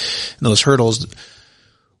those hurdles,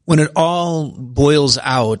 when it all boils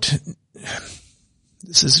out,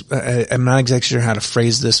 I'm not exactly sure how to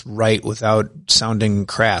phrase this right without sounding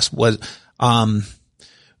crass. Was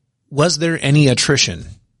there any attrition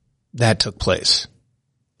that took place?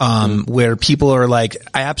 Where people are like,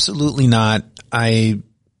 absolutely not.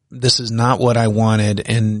 This is not what I wanted.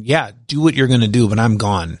 And do what you're going to do, but I'm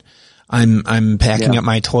gone. I'm packing up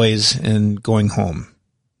my toys and going home.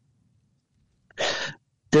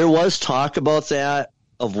 There was talk about that,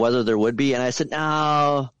 of whether there would be. And I said,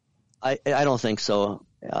 no, I don't think so.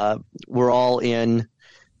 We're all in.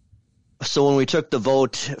 So when we took the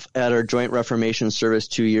vote at our joint Reformation service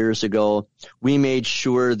 2 years ago, we made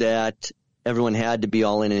sure that everyone had to be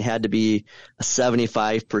all in. It had to be a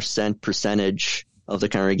 75% percentage of the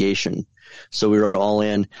congregation. So we were all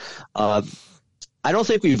in. I don't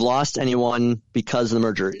think we've lost anyone because of the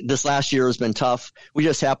merger. This last year has been tough. We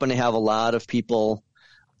just happen to have a lot of people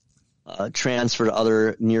transfer to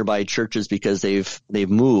other nearby churches because they've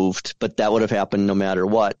moved, but that would have happened no matter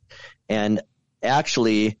what. And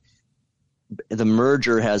actually, the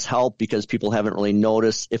merger has helped because people haven't really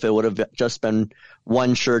noticed. If it would have just been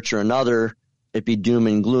one church or another, it'd be doom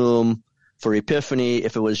and gloom. For Epiphany,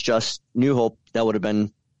 if it was just New Hope, they would have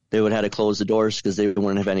had to close the doors because they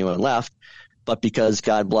wouldn't have anyone left. But because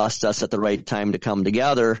God blessed us at the right time to come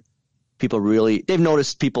together, they've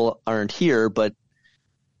noticed people aren't here, but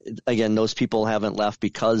again, those people haven't left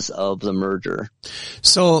because of the merger.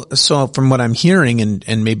 So from what I'm hearing,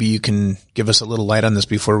 and maybe you can give us a little light on this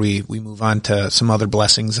before we move on to some other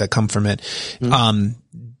blessings that come from it. Mm-hmm.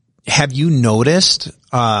 have you noticed,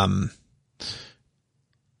 like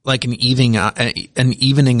an evening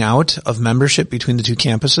out of membership between the two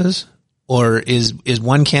campuses? Or is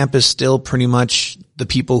one campus still pretty much the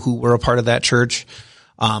people who were a part of that church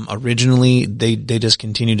originally? They just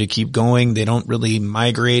continue to keep going. They don't really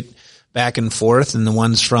migrate back and forth, and the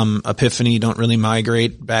ones from Epiphany don't really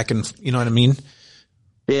migrate back and, you know what I mean?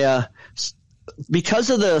 Yeah. Because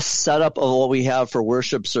of the setup of what we have for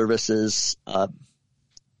worship services,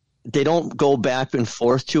 they don't go back and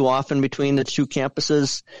forth too often between the two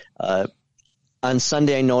campuses. On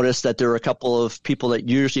Sunday, I noticed that there were a couple of people that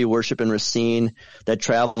usually worship in Racine that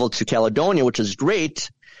traveled to Caledonia, which is great.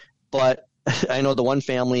 But I know the one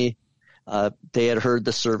family, they had heard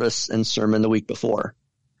the service and sermon the week before.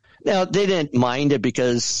 Now, they didn't mind it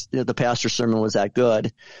because the pastor's sermon was that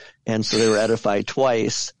good, and so they were edified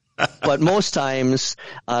twice. But most times,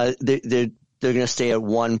 they're going to stay at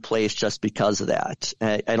one place just because of that.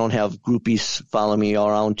 I don't have groupies follow me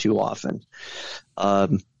around too often.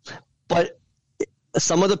 But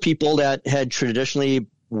some of the people that had traditionally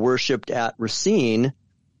worshipped at Racine,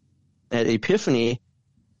 at Epiphany,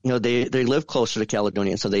 they live closer to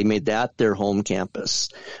Caledonia, so they made that their home campus.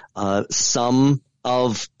 Some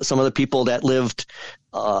of the people that lived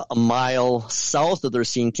a mile south of the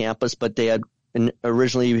Racine campus, but they had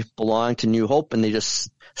originally belonged to New Hope, and they just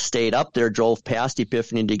stayed up there, drove past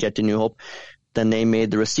Epiphany to get to New Hope. Then they made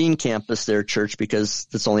the Racine campus their church because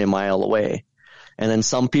it's only a mile away. And then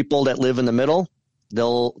some people that live in the middle,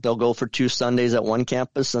 they'll go for 2 Sundays at one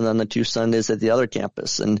campus and then the 2 Sundays at the other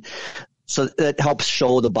campus. And so that helps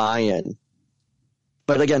show the buy-in.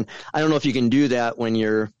 But again, I don't know if you can do that when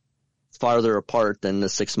you're farther apart than the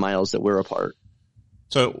 6 miles that we're apart.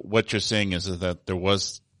 So what you're saying is that there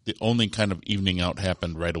was the only kind of evening out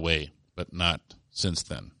happened right away, but not since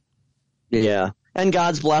then. Yeah. And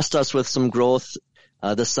God's blessed us with some growth.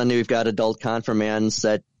 This Sunday we've got adult confirmands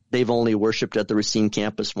that they've only worshiped at the Racine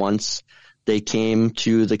campus once. They came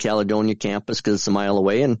to the Caledonia campus because it's a mile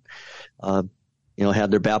away, and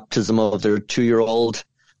had their baptism of their 2-year-old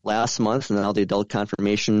last month, and now the adult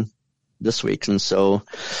confirmation this week. And so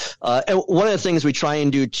and one of the things we try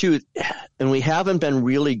and do too, and we haven't been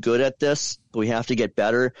really good at this, but we have to get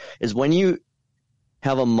better, is when you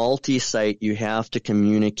have a multi-site, you have to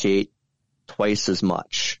communicate twice as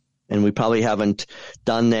much. And we probably haven't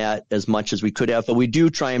done that as much as we could have, but we do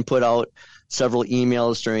try and put out several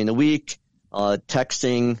emails during the week,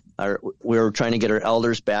 texting. We're trying to get our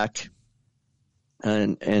elders back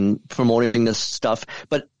and promoting this stuff,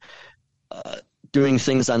 but doing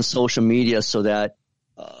things on social media so that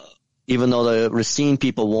even though the Racine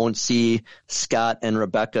people won't see Scott and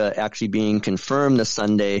Rebecca actually being confirmed this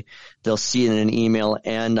Sunday, they'll see it in an email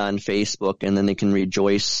and on Facebook, and then they can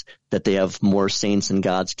rejoice that they have more saints in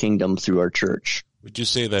God's kingdom through our church. Would you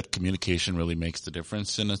say that communication really makes the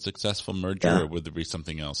difference in a successful merger, or would there be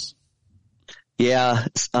something else? Yeah,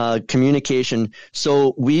 communication.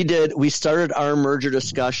 So we started our merger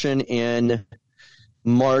discussion in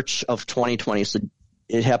March of 2020. So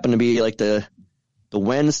it happened to be like the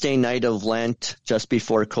Wednesday night of Lent, just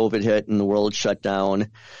before COVID hit and the world shut down,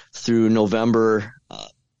 through November,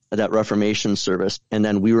 that Reformation service. And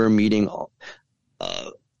then we were meeting,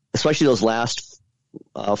 especially those last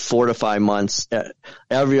 4 to 5 months,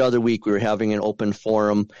 every other week we were having an open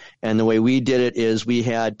forum. And the way we did it is we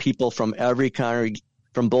had people from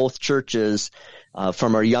from both churches,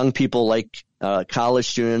 from our young people, like college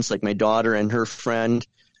students, like my daughter and her friend,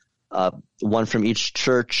 one from each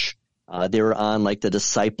church. They were on like the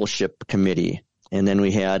discipleship committee, and then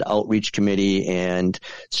we had outreach committee and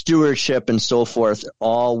stewardship and so forth,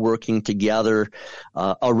 all working together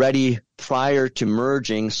already prior to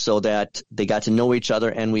merging, so that they got to know each other,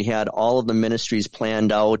 and we had all of the ministries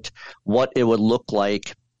planned out, what it would look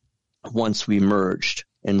like once we merged.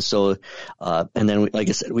 And so, and then, like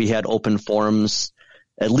I said, we had open forums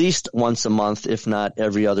at least once a month, if not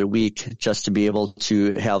every other week, just to be able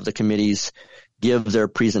to have the committees give their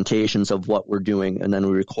presentations of what we're doing. And then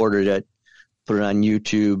we recorded it, put it on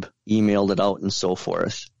YouTube, emailed it out, and so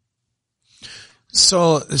forth.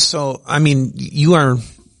 So, I mean,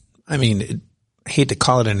 I hate to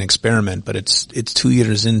call it an experiment, but it's 2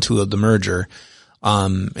 years into the merger,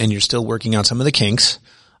 and you're still working out some of the kinks.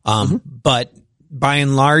 But by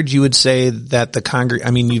and large, you would say that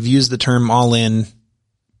you've used the term all in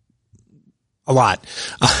a lot.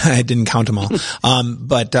 I didn't count them all.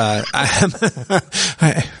 But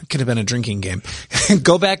I could have been a drinking game.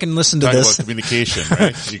 Go back and listen to this. About communication,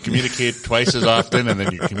 right? You communicate twice as often, and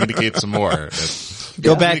then you communicate some more.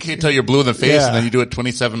 Go back until you're blue in the face, and then you do it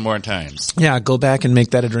 27 more times. Yeah, go back and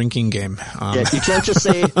make that a drinking game. You can't just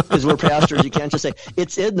say, because we're pastors, you can't just say,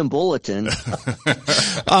 it's in the bulletin.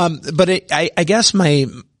 But I guess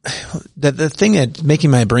the thing that's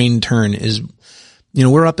making my brain turn is,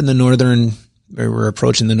 we're up in we're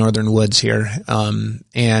approaching the northern woods here.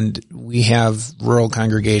 And we have rural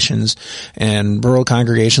congregations, and rural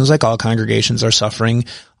congregations, like all congregations, are suffering,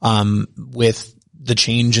 with the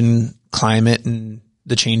change in climate and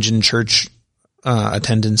the change in church,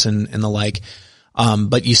 attendance and the like.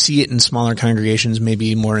 But you see it in smaller congregations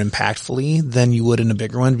maybe more impactfully than you would in a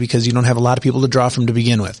bigger one, because you don't have a lot of people to draw from to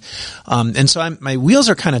begin with. And so my wheels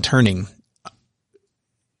are kind of turning.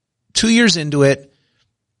 2 years into it,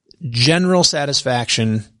 general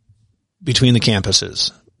satisfaction between the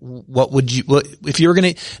campuses. If you were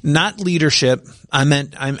going to, not leadership,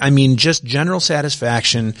 I mean just general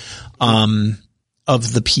satisfaction,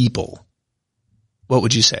 of the people. What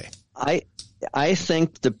would you say? I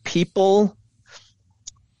think the people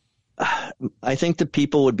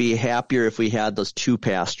would be happier if we had those two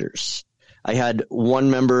pastors. I had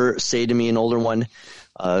one member say to me, an older one,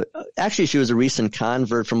 actually she was a recent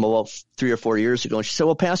convert from about 3 or 4 years ago. And she said,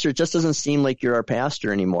 well, Pastor, it just doesn't seem like you're our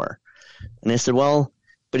pastor anymore. And I said, well,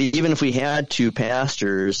 but even if we had two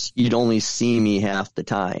pastors, you'd only see me half the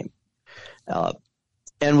time.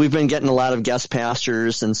 And we've been getting a lot of guest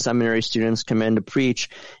pastors and seminary students come in to preach.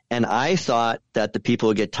 And I thought that the people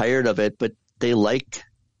would get tired of it, but they like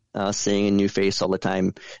seeing a new face all the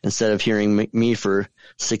time instead of hearing me for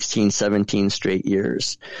 16, 17 straight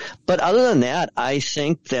years. But other than that, I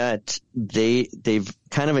think that they've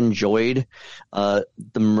kind of enjoyed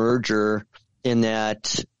the merger in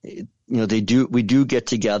that, we do get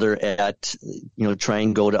together at, try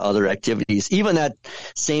and go to other activities. Even that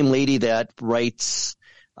same lady that writes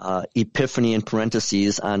Epiphany in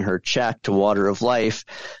parentheses on her check to Water of Life,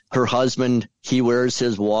 her husband, he wears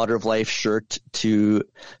his Water of Life shirt to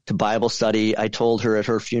Bible study. I told her at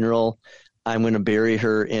her funeral, I'm going to bury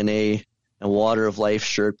her in a Water of Life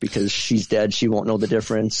shirt because she's dead. She won't know the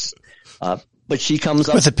difference. But she comes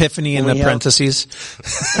up with Epiphany in the parentheses.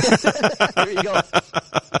 There you go.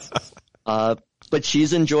 But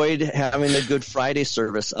she's enjoyed having the Good Friday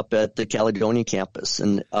service up at the Caledonia campus.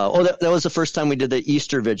 And, that was the first time we did the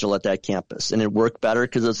Easter vigil at that campus, and it worked better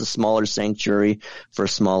because it's a smaller sanctuary for a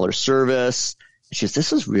smaller service. She says,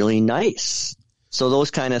 this is really nice. So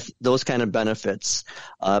those kind of benefits.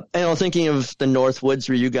 Thinking of the North Woods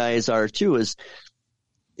where you guys are too, is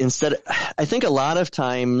I think a lot of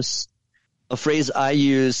times a phrase I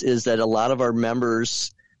use is that a lot of our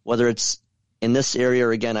members, whether it's in this area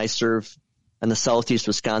or again, I serve on the Southeast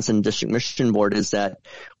Wisconsin District Mission Board, is that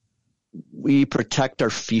we protect our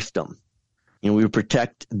fiefdom. We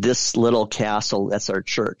protect this little castle, that's our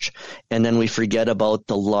church. And then we forget about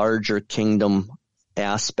the larger kingdom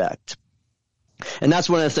aspect. And that's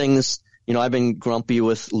one of the things, I've been grumpy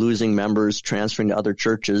with losing members, transferring to other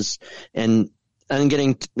churches, and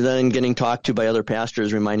getting talked to by other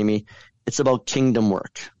pastors reminding me it's about kingdom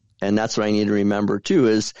work. And that's what I need to remember too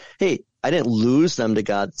is, hey, I didn't lose them to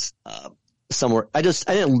God's somewhere. I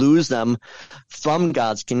didn't lose them from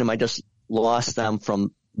God's kingdom. I just lost them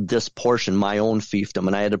from this portion, my own fiefdom,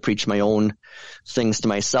 and I had to preach my own things to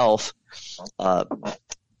myself.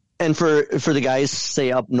 And for the guys,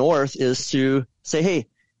 say up north, is to say, hey,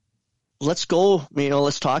 let's go,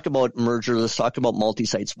 let's talk about merger. Let's talk about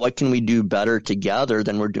multi-sites. What can we do better together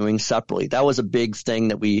than we're doing separately? That was a big thing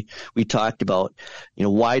that we talked about.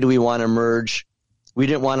 Why do we want to merge? We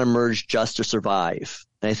didn't want to merge just to survive.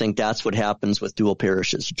 And I think that's what happens with dual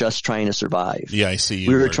parishes, just trying to survive. Yeah, I see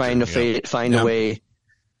you. We were trying to find a way.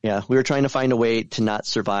 Yeah, we were trying to find a way to not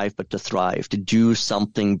survive, but to thrive, to do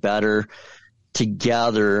something better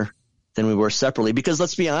together than we were separately. Because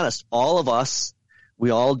let's be honest, all of us,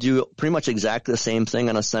 we all do pretty much exactly the same thing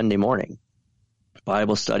on a Sunday morning.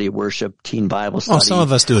 Bible study, worship, teen Bible study. Oh, some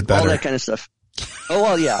of us do it better. All that kind of stuff. Oh,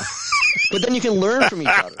 well, yeah. But then you can learn from each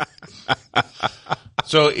other.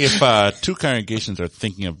 So if two congregations are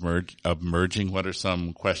thinking of merging, what are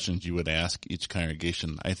some questions you would ask each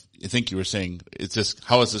congregation? I think you were saying,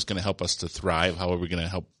 how is this going to help us to thrive? How are we going to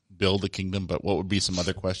help build the kingdom? But what would be some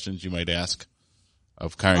other questions you might ask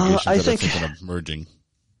of congregations that are thinking of merging?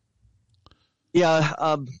 Yeah,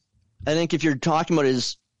 I think if you're talking about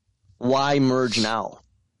is why merge now?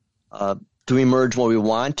 Do we merge when we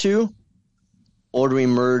want to, or do we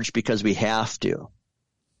merge because we have to?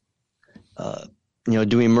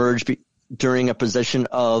 Do we merge during a position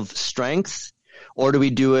of strength, or do we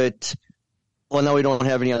do it, well, now we don't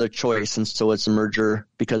have any other choice, and so it's a merger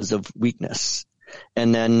because of weakness?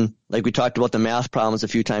 And then, like we talked about the math problems a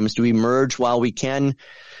few times, do we merge while we can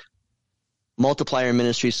multiply our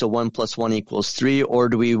ministry so 1 + 1 = 3, or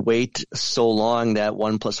do we wait so long that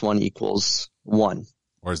 1 + 1 = 1?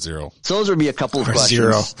 Or 0. So those would be a couple of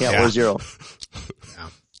questions. 0. Yeah, or 0. Yeah.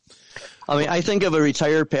 I mean, I think of a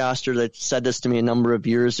retired pastor that said this to me a number of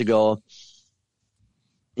years ago.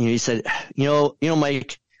 He said, you know,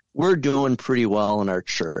 Mike, we're doing pretty well in our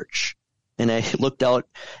church. And I looked out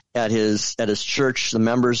at his church, the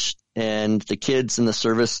members and the kids in the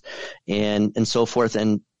service and so forth.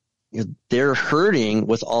 And they're hurting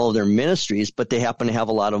with all of their ministries, but they happen to have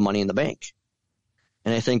a lot of money in the bank.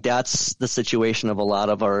 And I think that's the situation of a lot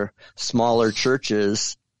of our smaller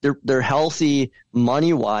churches. They're healthy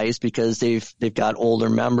money-wise because they've got older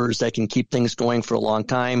members that can keep things going for a long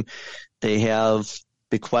time. They have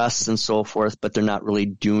bequests and so forth, but they're not really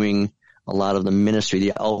doing a lot of the ministry,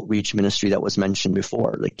 the outreach ministry that was mentioned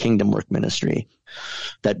before, the kingdom work ministry.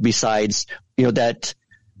 That besides, that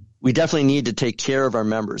we definitely need to take care of our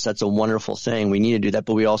members. That's a wonderful thing. We need to do that,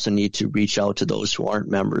 but we also need to reach out to those who aren't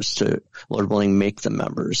members to, Lord willing, make them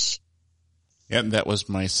members. Yeah, and that was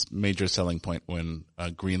my major selling point when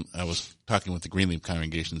I was talking with the Greenleaf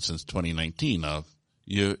congregation since 2019 of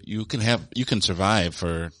you can survive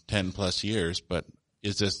for 10 plus years, but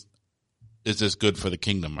is this good for the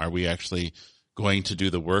kingdom? Are we actually going to do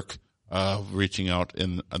the work of reaching out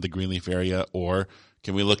in the Greenleaf area, or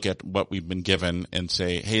can we look at what we've been given and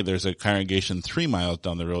say, hey, there's a congregation 3 miles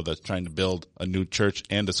down the road that's trying to build a new church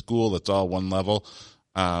and a school that's all one level,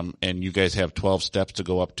 and you guys have 12 steps to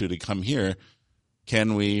go up to come here.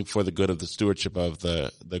 Can we, for the good of the stewardship of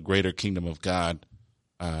the greater kingdom of God,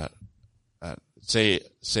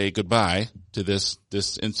 say goodbye to this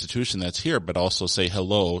institution that's here, but also say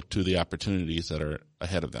hello to the opportunities that are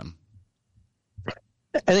ahead of them?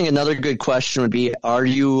 I think another good question would be, are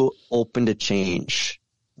you open to change?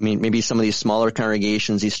 I mean, maybe some of these smaller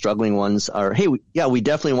congregations, these struggling ones are, hey, we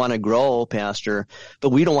definitely want to grow, Pastor, but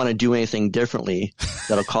we don't want to do anything differently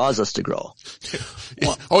that'll cause us to grow.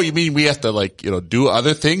 Oh, you mean we have to do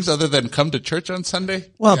other things other than come to church on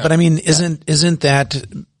Sunday? Well, yeah. But I mean, isn't that,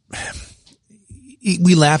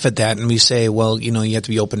 we laugh at that and we say, well, you have to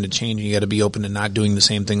be open to change. You got to be open to not doing the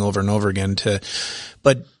same thing over and over again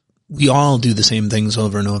but we all do the same things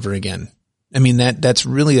over and over again. I mean, that's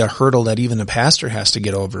really a hurdle that even a pastor has to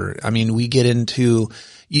get over. I mean, we get into,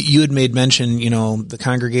 you had made mention, the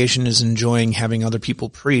congregation is enjoying having other people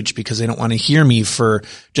preach because they don't want to hear me for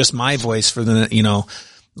just my voice for the,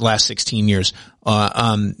 last 16 years. But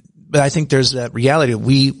I think there's that reality.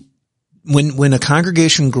 When a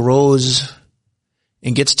congregation grows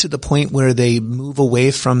and gets to the point where they move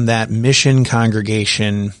away from that mission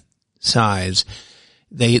congregation size,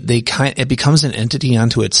 it becomes an entity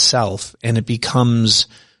unto itself, and it becomes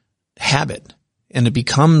habit, and it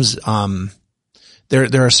becomes,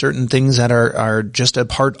 there are certain things that are just a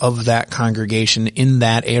part of that congregation in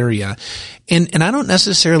that area. And I don't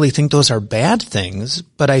necessarily think those are bad things,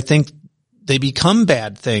 but I think they become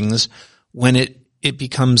bad things when it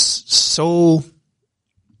becomes so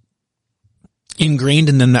ingrained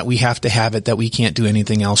in them that we have to have it, that we can't do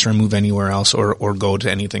anything else or move anywhere else or go to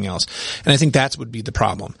anything else. And I think that would be the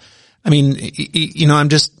problem. I mean,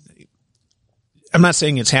 I'm not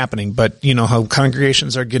saying it's happening, but how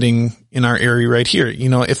congregations are getting in our area right here.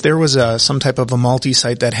 If there was some type of a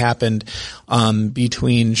multi-site that happened,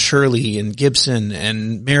 between Shirley and Gibson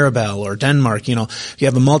and Maribel or Denmark, you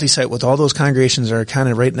have a multi-site with all those congregations that are kind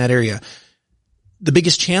of right in that area. The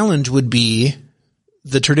biggest challenge would be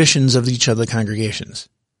the traditions of each of the congregations.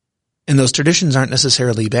 And those traditions aren't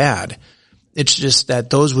necessarily bad. It's just that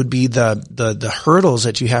those would be the hurdles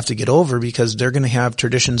that you have to get over, because they're going to have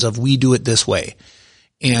traditions of, we do it this way.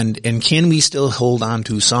 And can we still hold on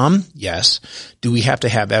to some? Yes. Do we have to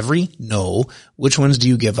have every? No. Which ones do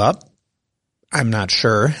you give up? I'm not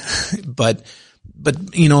sure. but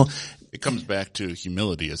it comes back to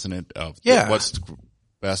humility, isn't it? Yeah. What's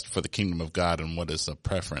best for the kingdom of God and what is the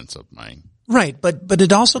preference of mine? Right. But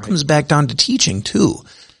it also comes back down to teaching too.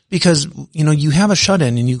 Because, you have a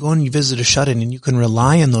shut-in and you go and you visit a shut-in and you can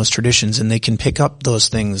rely on those traditions, and they can pick up those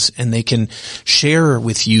things and they can share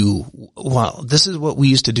with you, well, this is what we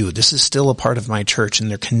used to do. This is still a part of my church,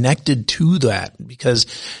 and they're connected to that because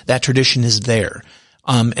that tradition is there.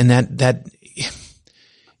 And that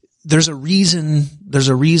there's a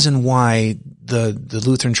reason why the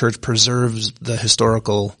Lutheran Church preserves the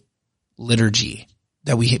historical liturgy,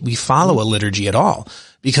 that we follow a liturgy at all,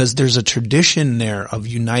 because there's a tradition there of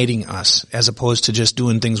uniting us as opposed to just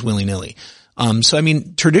doing things willy-nilly. So I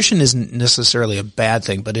mean, tradition isn't necessarily a bad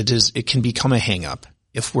thing, but it can become a hang up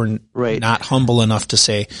if we're not humble enough to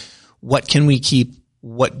say, what can we keep?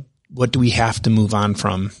 What do we have to move on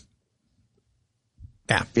from?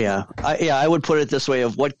 Yeah. I would put it this way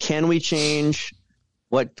of what can we change,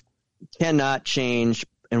 what cannot change,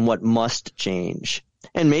 and what must change.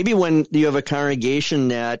 And maybe when you have a congregation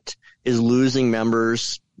that is losing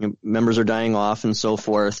members are dying off and so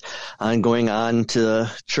forth, and going on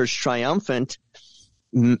to church triumphant,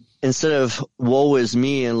 instead of woe is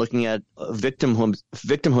me and looking at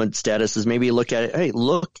victimhood status, is maybe look at it, hey,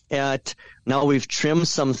 look at now we've trimmed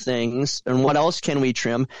some things, and what else can we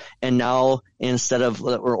trim? And now instead of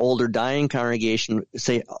we're older dying congregation,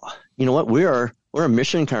 say, oh, you know what, we're a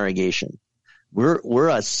mission congregation. We're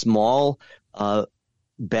a small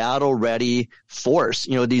battle ready force.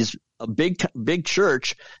 A big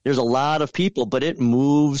church, there's a lot of people, but it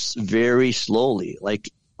moves very slowly, like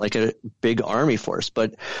a big army force.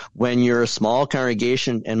 But when you're a small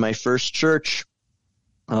congregation, and my first church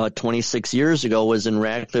 26 years ago was in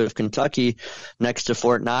Radcliffe, Kentucky, next to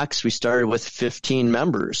Fort Knox, we started with 15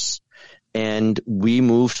 members, and we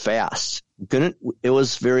moved fast. It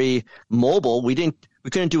was very mobile. We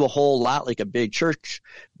couldn't do a whole lot like a big church,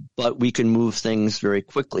 but we can move things very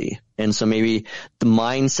quickly. And so maybe the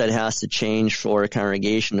mindset has to change for a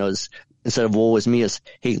congregation instead of woe is me, is,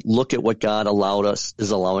 hey, look at what God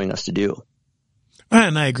is allowing us to do.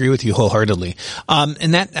 And I agree with you wholeheartedly.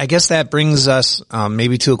 And I guess that brings us,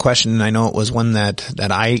 maybe to a question. And I know it was one that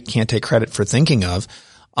I can't take credit for thinking of.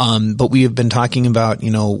 But we have been talking about,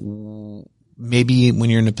 maybe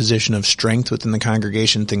when you're in a position of strength within the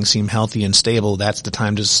congregation, things seem healthy and stable. That's the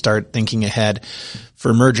time to start thinking ahead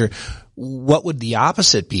for merger. What would the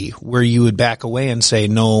opposite be, where you would back away and say,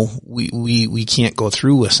 no, we can't go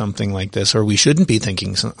through with something like this, or we shouldn't be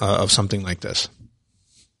thinking of something like this?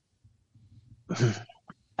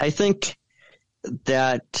 I think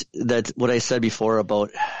that what I said before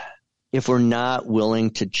about if we're not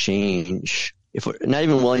willing to change, if we're not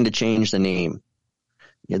even willing to change the name,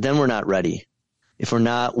 then we're not ready. If we're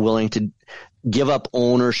not willing to give up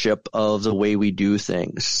ownership of the way we do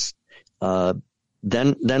things, then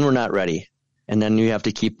we're not ready. And then you have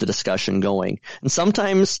to keep the discussion going. And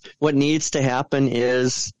sometimes what needs to happen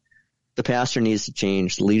is the pastor needs to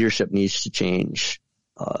change, the leadership needs to change,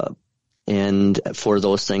 and for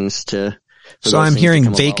those things to. So I'm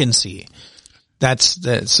hearing vacancy.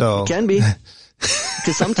 So it can be,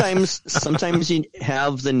 because sometimes you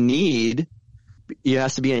have the need. You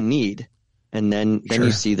have to be in need, and then Sure.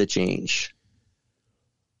 you see the change.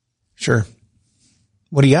 Sure.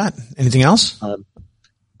 What do you got? Anything else?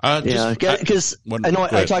 Because I know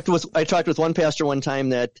I talked with one pastor one time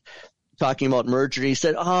that talking about merger. He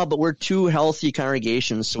said, but we're two healthy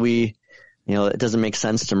congregations, so it doesn't make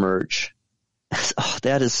sense to merge.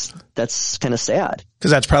 That's kind of sad.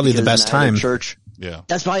 Because that's probably the best time. Church,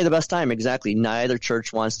 that's probably the best time. Exactly. Neither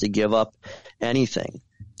church wants to give up anything.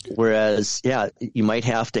 Whereas, you might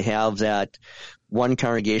have to have that one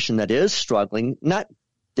congregation that is struggling, not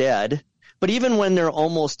dead, but even when they're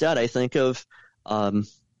almost dead, I think of a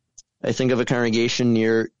congregation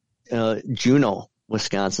near Juneau,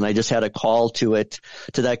 Wisconsin. I just had a call to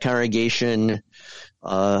that congregation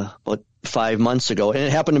about 5 months ago, and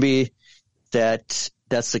it happened to be that's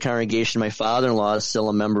the congregation my father-in-law is still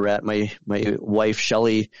a member at. My wife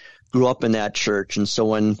Shelley grew up in that church, and so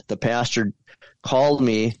when the pastor called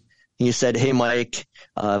me, he said, "Hey, Mike,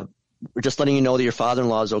 we're just letting you know that your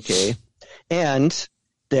father-in-law is okay, and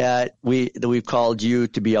that we've called you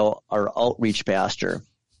to be our outreach pastor."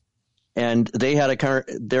 And they had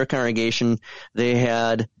their congregation. They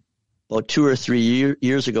had about 2 or 3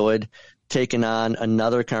 years ago had taken on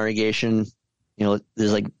another congregation.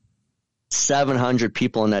 There's like 700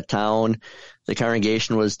 people in that town. The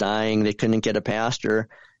congregation was dying. They couldn't get a pastor.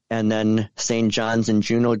 And then St. John's in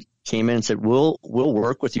Juneau came in and said, we'll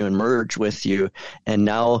work with you and merge with you. And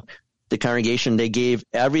now the congregation, they gave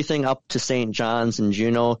everything up to St. John's in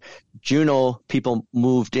Juneau. Juneau people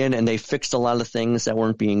moved in and they fixed a lot of things that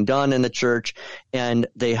weren't being done in the church. And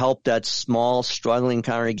they helped that small, struggling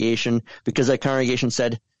congregation, because that congregation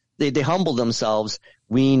said, they humbled themselves.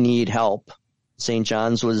 We need help. St.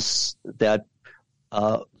 John's was that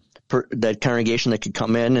congregation that could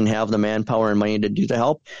come in and have the manpower and money to do the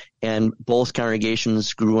help. And both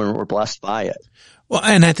congregations grew and were blessed by it. Well,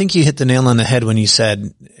 and I think you hit the nail on the head when you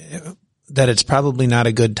said that it's probably not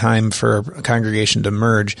a good time for a congregation to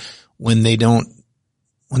merge when they're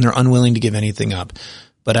unwilling to give anything up.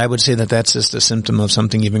 But I would say that that's just a symptom of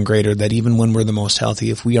something even greater, that even when we're the most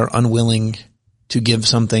healthy, if we are unwilling to give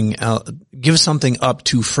something up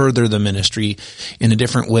to further the ministry in a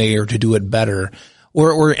different way, or to do it better,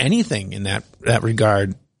 or anything in that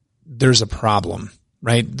regard, there's a problem.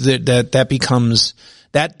 right? That becomes,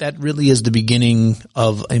 that really is the beginning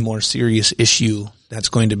of a more serious issue that's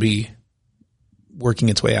going to be working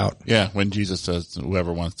its way out. Yeah. When Jesus says,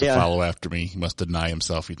 whoever wants to follow after me, he must deny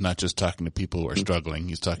himself. He's not just talking to people who are struggling.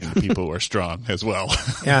 He's talking to people who are strong as well.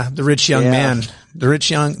 Yeah. The rich young man, the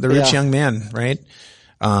rich young man, right?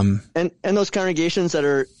 And those congregations that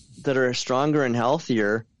are stronger and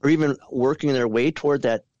healthier, or even working their way toward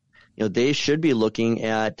that, they should be looking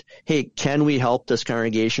at, hey, can we help this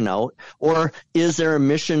congregation out? Or is there a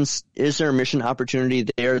mission opportunity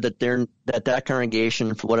there that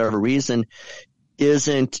congregation, for whatever reason,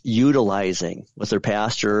 isn't utilizing with their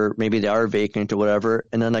pastor? Maybe they are vacant or whatever.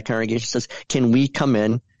 And then that congregation says, can we come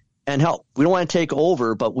in and help? We don't want to take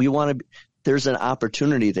over, but there's an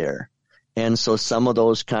opportunity there. And so some of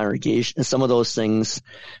those congregations, some of those things,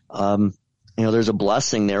 there's a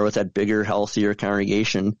blessing there with that bigger, healthier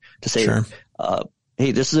congregation to say, sure.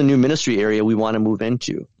 Hey, this is a new ministry area we want to move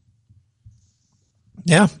into.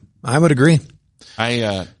 Yeah, I would agree.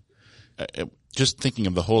 I just thinking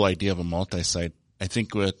of the whole idea of a multi-site, I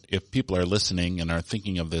think if people are listening and are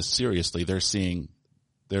thinking of this seriously,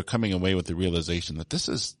 they're coming away with the realization that this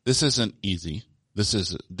isn't easy. This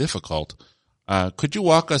is difficult. Could you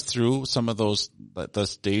walk us through some of the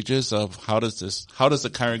stages of how does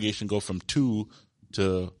the congregation go from 2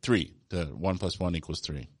 to 3 to 1 + 1 =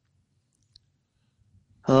 3?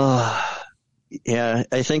 Yeah,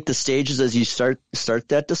 I think the stages as you start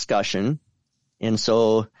that discussion. And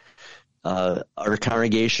so, our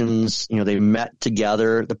congregations, they met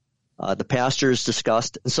together, the pastors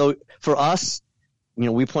discussed. And so for us,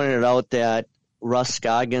 we pointed out that Russ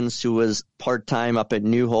Scoggins, who was part-time up at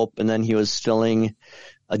New Hope, and then he was filling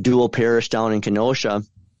a dual parish down in Kenosha.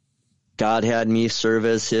 God had me serve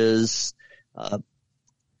as his,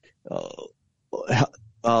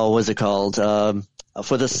 what's it called?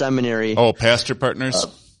 For the seminary. Oh, pastor partners?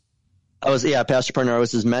 Pastor partner. I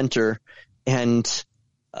was his mentor. And,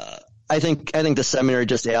 I think the seminary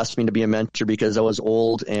just asked me to be a mentor because I was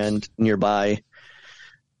old and nearby.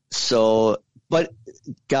 So, but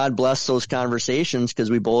God bless those conversations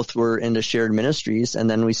because we both were into shared ministries. And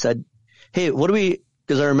then we said, hey,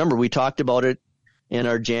 because I remember we talked about it in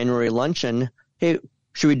our January luncheon. Hey,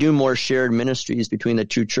 should we do more shared ministries between the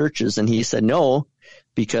two churches? And he said no,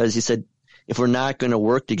 because he said, if we're not going to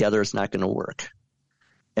work together, it's not going to work.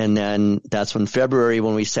 And then that's when February,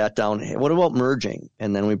 when we sat down, hey, what about merging?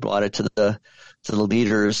 And then we brought it to the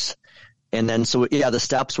leaders. And then, the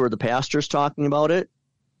steps were the pastors talking about it.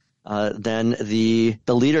 Then the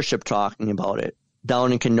leadership talking about it.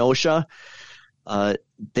 Down in Kenosha,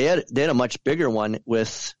 they had a much bigger one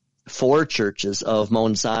with 4 churches of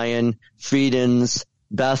Mount Zion, Friedens,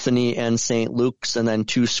 Bethany, and St. Luke's, and then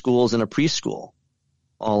 2 schools and a preschool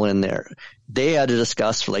all in there. They had to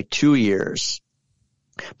discuss for like 2 years.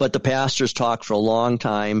 But the pastors talk for a long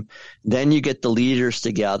time. Then you get the leaders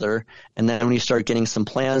together. And then when you start getting some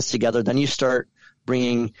plans together, then you start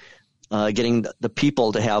getting the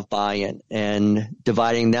people to have buy-in and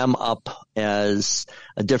dividing them up as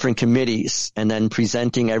different committees, and then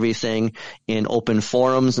presenting everything in open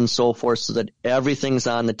forums and so forth so that everything's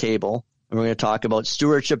on the table. And we're going to talk about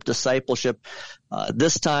stewardship, discipleship.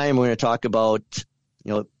 This time we're going to talk about,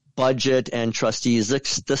 budget and trustees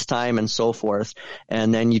this time and so forth.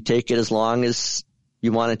 And then you take it as long as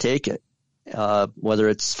you want to take it. Whether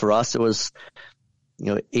it's, for us, it was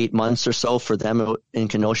 8 months or so. For them in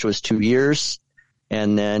Kenosha was 2 years.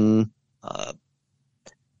 And then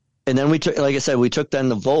we took, like I said, we took then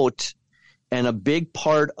the vote, and a big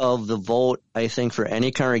part of the vote, I think, for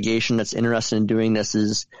any congregation that's interested in doing this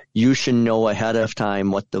is you should know ahead of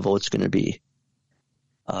time what the vote's going to be.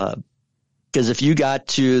 Because if you got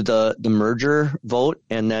to the merger vote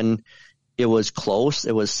and then it was close,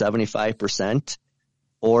 it was 75%,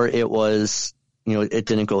 or it was, it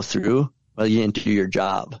didn't go through, well, you didn't do your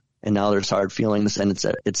job, and now there's hard feelings and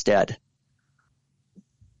it's dead.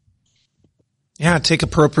 Yeah, take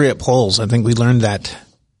appropriate polls. I think we learned that.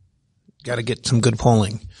 Got to get some good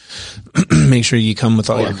polling. Make sure you come with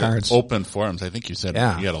all your cards. Open forums. I think you said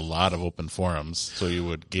you had a lot of open forums, so you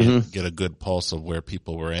would get a good pulse of where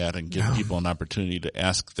people were at and give people an opportunity to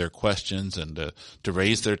ask their questions and to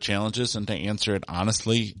raise their challenges and to answer it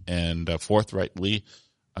honestly and forthrightly.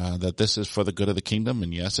 That this is for the good of the kingdom,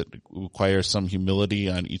 and yes, it requires some humility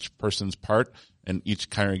on each person's part and each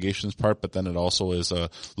congregation's part, but then it also is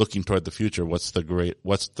looking toward the future. What's the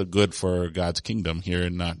good for God's kingdom here,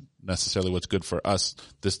 and not necessarily what's good for us,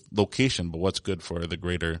 this location, but what's good for the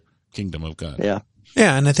greater kingdom of God. Yeah.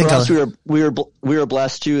 Yeah. And I think for us, we were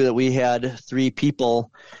blessed too that we had 3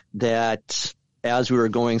 people that, as we were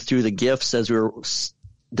going through the gifts, as we were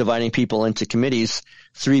dividing people into committees,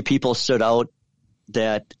 3 people stood out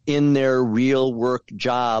that in their real work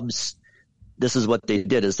jobs, this is what they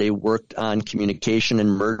did, is they worked on communication and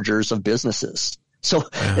mergers of businesses. So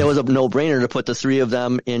it was a no-brainer to put the 3 of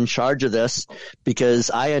them in charge of this,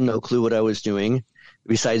 because I had no clue what I was doing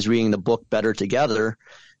besides reading the book Better Together.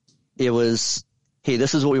 It was, hey,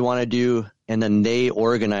 this is what we want to do. And then they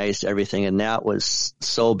organized everything. And that was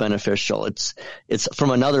so beneficial. It's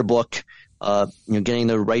from another book, getting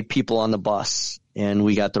the right people on the bus, and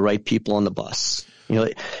we got the right people on the bus,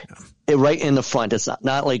 right in the front. It's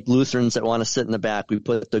not like Lutherans that want to sit in the back. We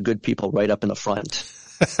put the good people right up in the front.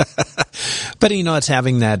 But it's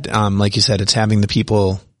having that, like you said, it's having the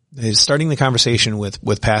people, it's starting the conversation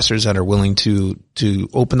with pastors that are willing to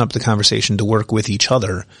open up the conversation to work with each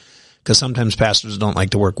other, because sometimes pastors don't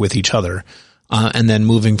like to work with each other, and then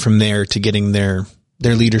moving from there to getting their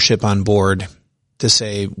leadership on board to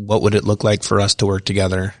say, what would it look like for us to work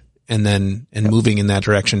together, and moving in that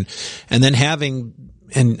direction, and then having,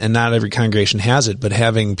 and not every congregation has it, but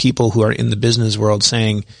having people who are in the business world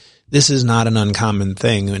saying, this is not an uncommon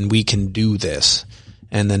thing and we can do this,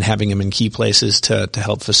 and then having them in key places to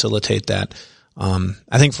help facilitate that.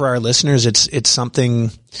 I think for our listeners, it's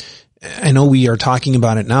something, I know we are talking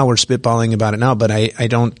about it now, we're spitballing about it now, but I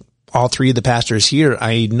don't, all 3 of the pastors here,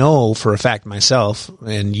 I know for a fact myself,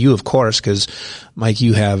 and you of course, because Mike,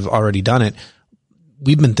 you have already done it.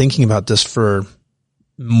 We've been thinking about this for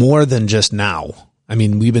more than just now. I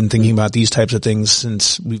mean, we've been thinking about these types of things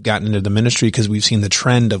since we've gotten into the ministry, because we've seen the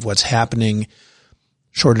trend of what's happening,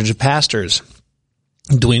 shortage of pastors,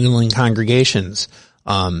 dwindling congregations.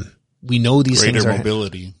 We know these things are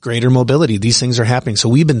greater mobility. These things are happening. So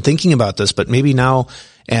we've been thinking about this, but maybe now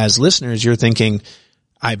as listeners, you're thinking,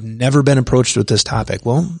 I've never been approached with this topic.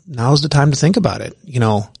 Well, now's the time to think about it.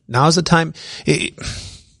 Now's the time.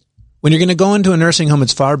 When you're going to go into a nursing home,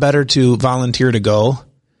 it's far better to volunteer to go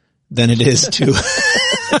than it is to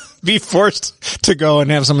be forced to go and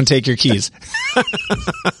have someone take your keys.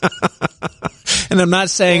 And I'm not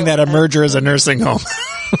saying that a merger is a nursing home.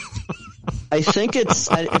 I think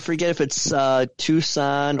I forget if it's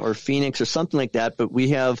Tucson or Phoenix or something like that, but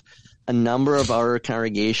we have a number of our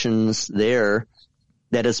congregations there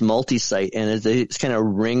that is multi-site, and it's kind of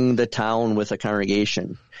ring the town with a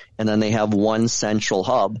congregation. And then they have one central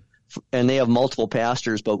hub. And they have multiple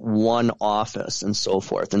pastors, but one office and so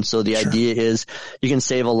forth. And so the idea is you can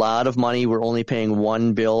save a lot of money. We're only paying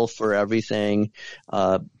one bill for everything.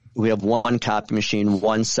 We have one copy machine,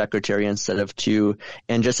 one secretary instead of 2,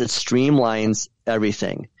 and just it streamlines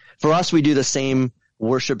everything. For us, we do the same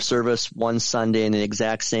worship service one Sunday and the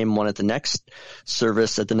exact same one at the next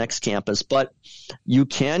service at the next campus. But you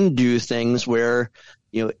can do things where,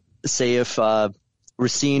 say if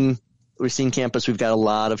Racine campus, we've got a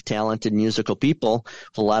lot of talented musical people,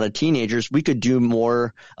 a lot of teenagers. We could do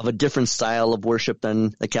more of a different style of worship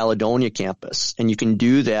than the Caledonia campus. And you can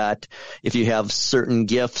do that if you have certain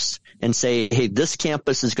gifts and say, hey, this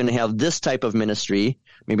campus is going to have this type of ministry.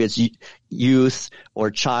 Maybe it's youth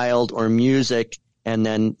or child or music. And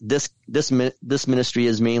then this ministry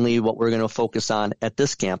is mainly what we're going to focus on at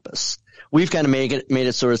this campus. We've kind of made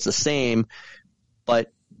it so it's the same,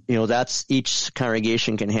 but that's each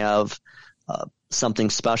congregation can have something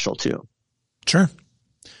special too. Sure.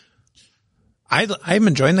 I'm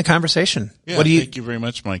enjoying the conversation. Yeah, thank you very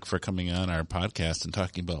much, Mike, for coming on our podcast and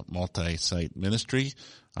talking about multi-site ministry.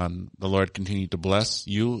 The Lord continue to bless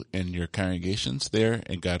you and your congregations there,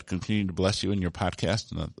 and God continue to bless you and your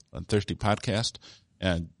podcast on Thirsty Podcast.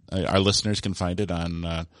 And our listeners can find it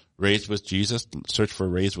on Raised with Jesus. Search for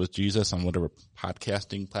Raised with Jesus on whatever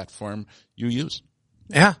podcasting platform you use.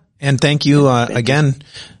 Yeah. And thank you again.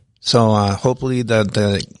 So hopefully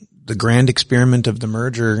the grand experiment of the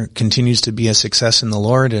merger continues to be a success in the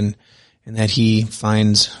Lord, and that He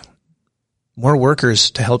finds more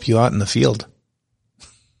workers to help you out in the field.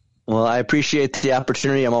 Well, I appreciate the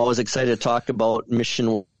opportunity. I'm always excited to talk about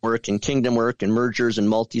mission work and kingdom work and mergers and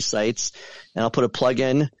multi-sites. And I'll put a plug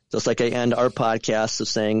in, just like I end our podcast, of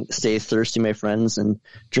saying, stay thirsty, my friends, and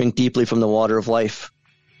drink deeply from the water of life.